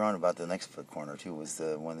book later on about the next coroner too. Was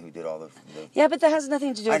the one who did all the Yeah, but that has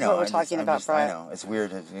nothing to do I with know. what we're talking about, I Brian. know. It's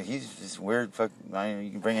weird. He's just weird. You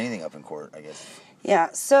can bring anything up in court, I guess. Yeah,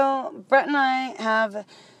 so Brett and I have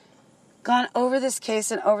gone over this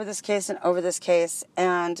case and over this case and over this case,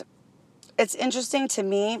 and it's interesting to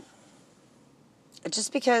me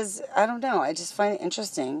just because, I don't know, I just find it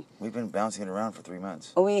interesting. We've been bouncing it around for 3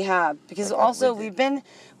 months. We have, because Like I've also lived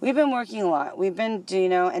we've been working a lot. We've been,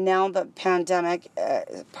 and now the pandemic,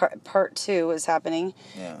 part 2 is happening.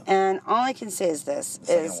 Yeah. And all I can say is this, The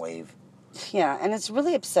second wave. yeah, and it's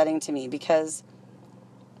really upsetting to me because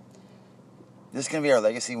This is gonna be our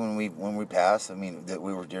legacy when we pass. I mean, that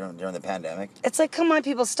we were during the pandemic. it's like, come on,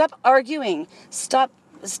 people, stop arguing. Stop,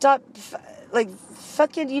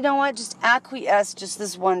 fucking, you know what? Just acquiesce just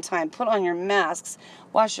this one time. Put on your masks.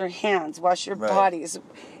 Wash your hands. Wash your Right. bodies.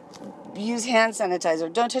 Use hand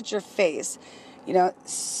sanitizer. Don't touch your face.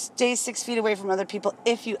 Stay 6 feet away from other people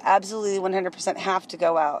if you absolutely 100% have to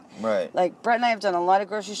go out. Right. Like, Brett and I have done a lot of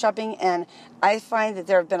grocery shopping, and I find that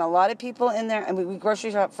there have been a lot of people in there, and we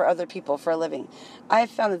grocery shop for other people for a living. I've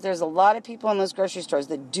found that there's a lot of people in those grocery stores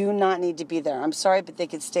that do not need to be there. I'm sorry, but they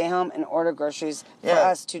could stay home and order groceries for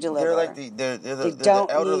us to deliver. They're like they're the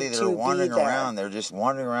don't elderly need that to are be wandering there. around. They're just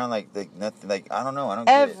wandering around like nothing. Like I don't know. I don't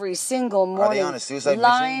get it. Every single morning, Are they on a suicide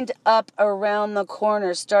lined mission? up around the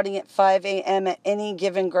corner, starting at 5 a.m. at any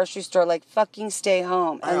given grocery store. Like, fucking stay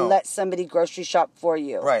home I know. and let somebody grocery shop for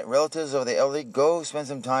you. Right, relatives of the elderly, go spend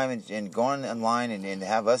some time and go online and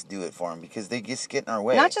have us do it for them because they just get in our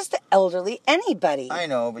way. Not just the elderly, anybody. I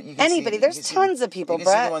know, but you can Anybody. see, There's you can tons see, of people, you can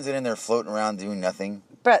see Brett. the ones that are in there floating around doing nothing.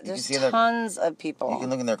 Brett, You can there's see their- tons of people. You can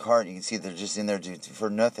look in their cart and you can see they're just in there for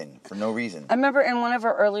nothing, for no reason. I remember in one of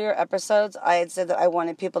our earlier episodes, I had said that I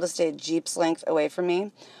wanted people to stay a Jeep's length away from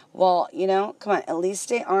me. Well, you know, come on, at least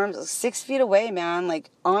stay arms 6 feet away, man.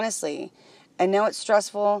 Like, honestly, I know it's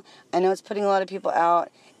stressful. I know it's putting a lot of people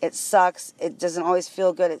out. It sucks. It doesn't always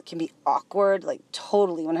feel good. It can be awkward, like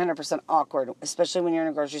totally 100% awkward, especially when you're in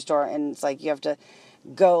a grocery store and it's like you have to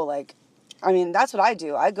go like, I mean, that's what I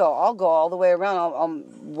do. I'll go all the way around. I'll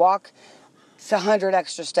walk 100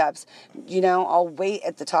 extra steps. You know, I'll wait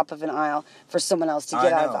at the top of an aisle for someone else to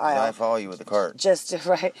get out of the aisle. I follow you with the cart. Just to,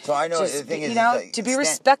 right. So I know just, the thing is, you know, like, to be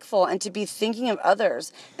respectful and to be thinking of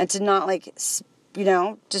others and to not like, you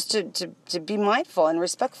know, just to be mindful and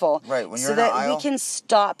respectful. Right, when you're so in an that aisle. we can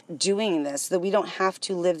stop doing this, so that we don't have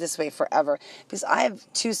to live this way forever. Because I have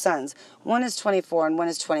 2 sons. One is 24 and one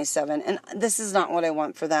is 27. And this is not what I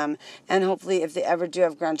want for them. And hopefully if they ever do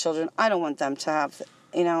have grandchildren, I don't want them to have,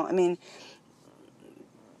 you know, I mean...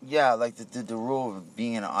 Yeah, like the rule of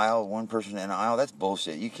being in an aisle, one person in an aisle, that's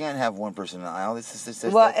bullshit. You can't have one person in an aisle. It's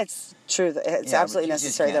true. It's absolutely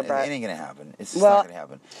necessary, though, Brett. It ain't going to happen. It's just Well- not going to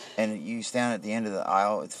happen. And you stand at the end of the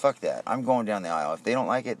aisle, fuck that. I'm going down the aisle. If they don't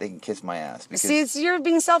like it, they can kiss my ass. Because, You're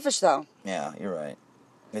being selfish, though. yeah, you're right.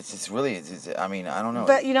 It's really, I mean, I don't know.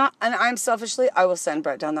 But, you know, and I'm selfishly, I will send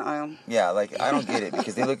Brett down the aisle. Yeah, like, I don't get it,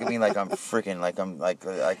 because they look at me like I'm freaking, like I'm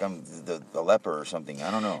the leper or something. I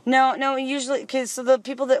don't know. No, usually, because so the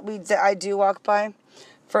people that I do walk by,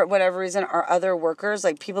 for whatever reason, are other workers,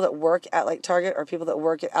 like people that work at like Target or people that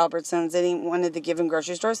work at Albertsons, any one of the given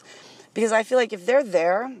grocery stores, because I feel like if they're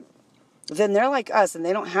there, then they're like us and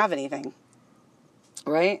they don't have anything,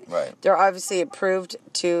 right? Right. They're obviously approved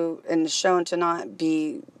to and shown to not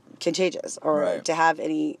be contagious or Right. to have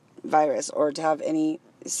any virus or to have any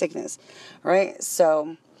sickness, right?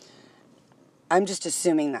 So I'm just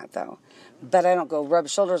assuming that though. But I don't go rub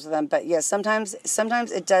shoulders with them. But yes, sometimes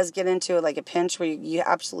it does get into like a pinch where you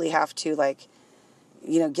absolutely have to like,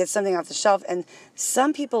 you know, get something off the shelf. And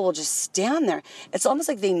some people will just stand there. It's almost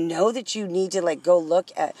like they know that you need to like go look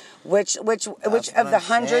at which of the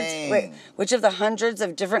hundreds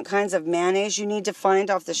of different kinds of mayonnaise you need to find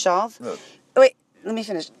off the shelf. Look. Wait, let me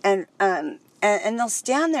finish. And they'll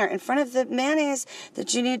stand there in front of the mayonnaise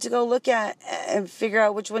that you need to go look at and figure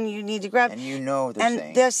out which one you need to grab. And you know what they're saying.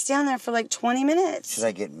 And they'll stand there for like 20 minutes. Should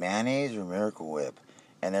I get mayonnaise or Miracle Whip?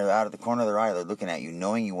 And they're out of the corner of their eye, they're looking at you,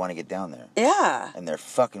 knowing you want to get down there. Yeah. And they're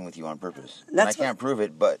fucking with you on purpose. That's and I can't prove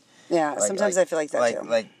it, but... Yeah, sometimes I feel like that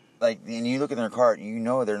too. And you look in their cart, and you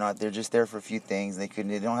know they're just there for a few things. They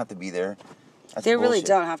don't have to be there. That's They really bullshit.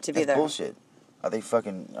 don't have to be That's there. bullshit. Are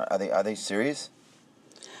they serious?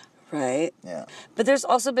 Right. Yeah. But there's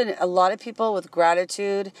also been a lot of people with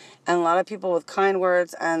gratitude and a lot of people with kind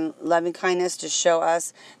words and loving kindness to show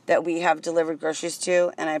us that we have delivered groceries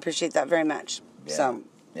to, and I appreciate that very much. Yeah. So,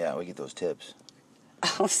 Yeah, we get those tips.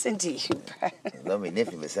 I'll send to you, Brett. Love me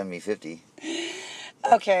nifty, but send me 50.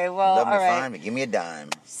 Okay, well, Love me all right. fine, but give me a dime.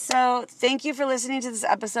 So, thank you for listening to this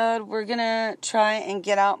episode. We're going to try and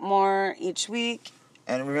get out more each week.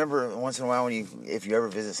 And remember, once in a while, if you ever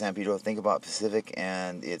visit San Pedro, think about Pacific,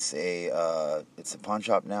 and it's a pawn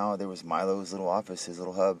shop now. There was Milo's little office, his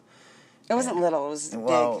little hub. It wasn't little, it was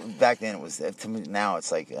big. Back then it was. To me, now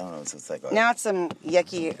it's like, I don't know. It's like Now it's some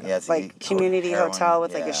yucky, it's like, community heroin, hotel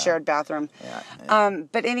with, like, a yeah. shared bathroom. Yeah.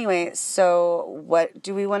 But anyway, so what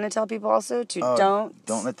do we want to tell people also? Don't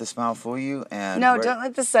let the smile fool you. And don't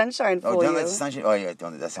let the sunshine fool you. Don't let the sunshine. Oh yeah,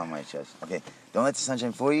 don't. That's on my chest. Okay, don't let the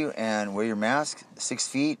sunshine fool you, and wear your mask 6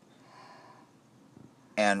 feet,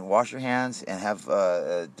 and wash your hands, and have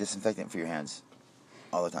disinfectant for your hands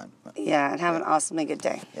all the time. Yeah, and have an awesomely good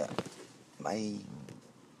day. Yeah. Bye.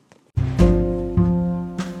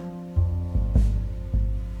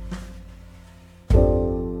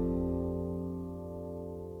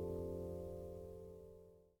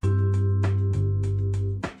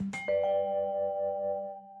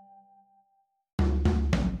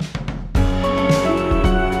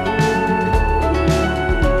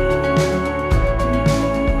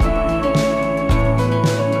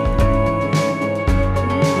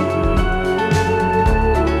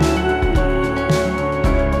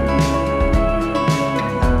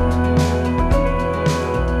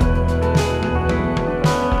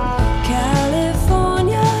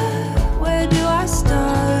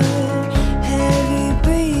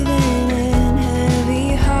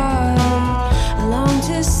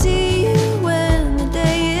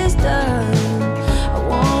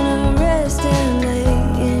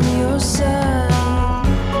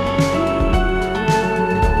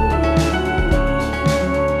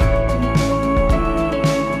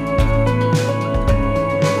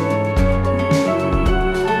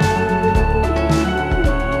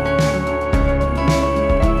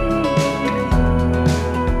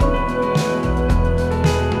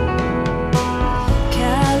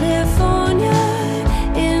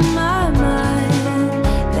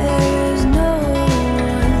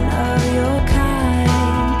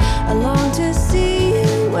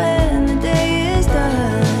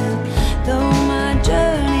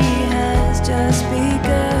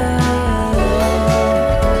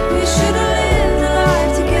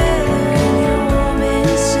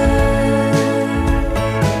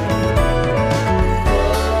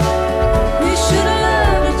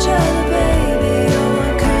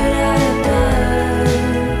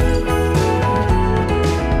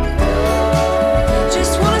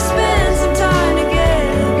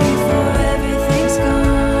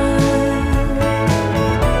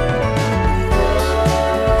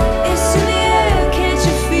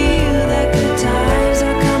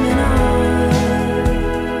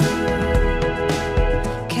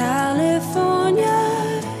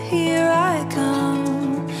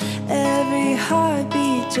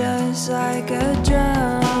 heartbeat just like a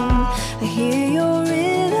drum. I hear your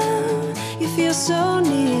rhythm, you feel so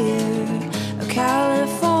near. Oh, California.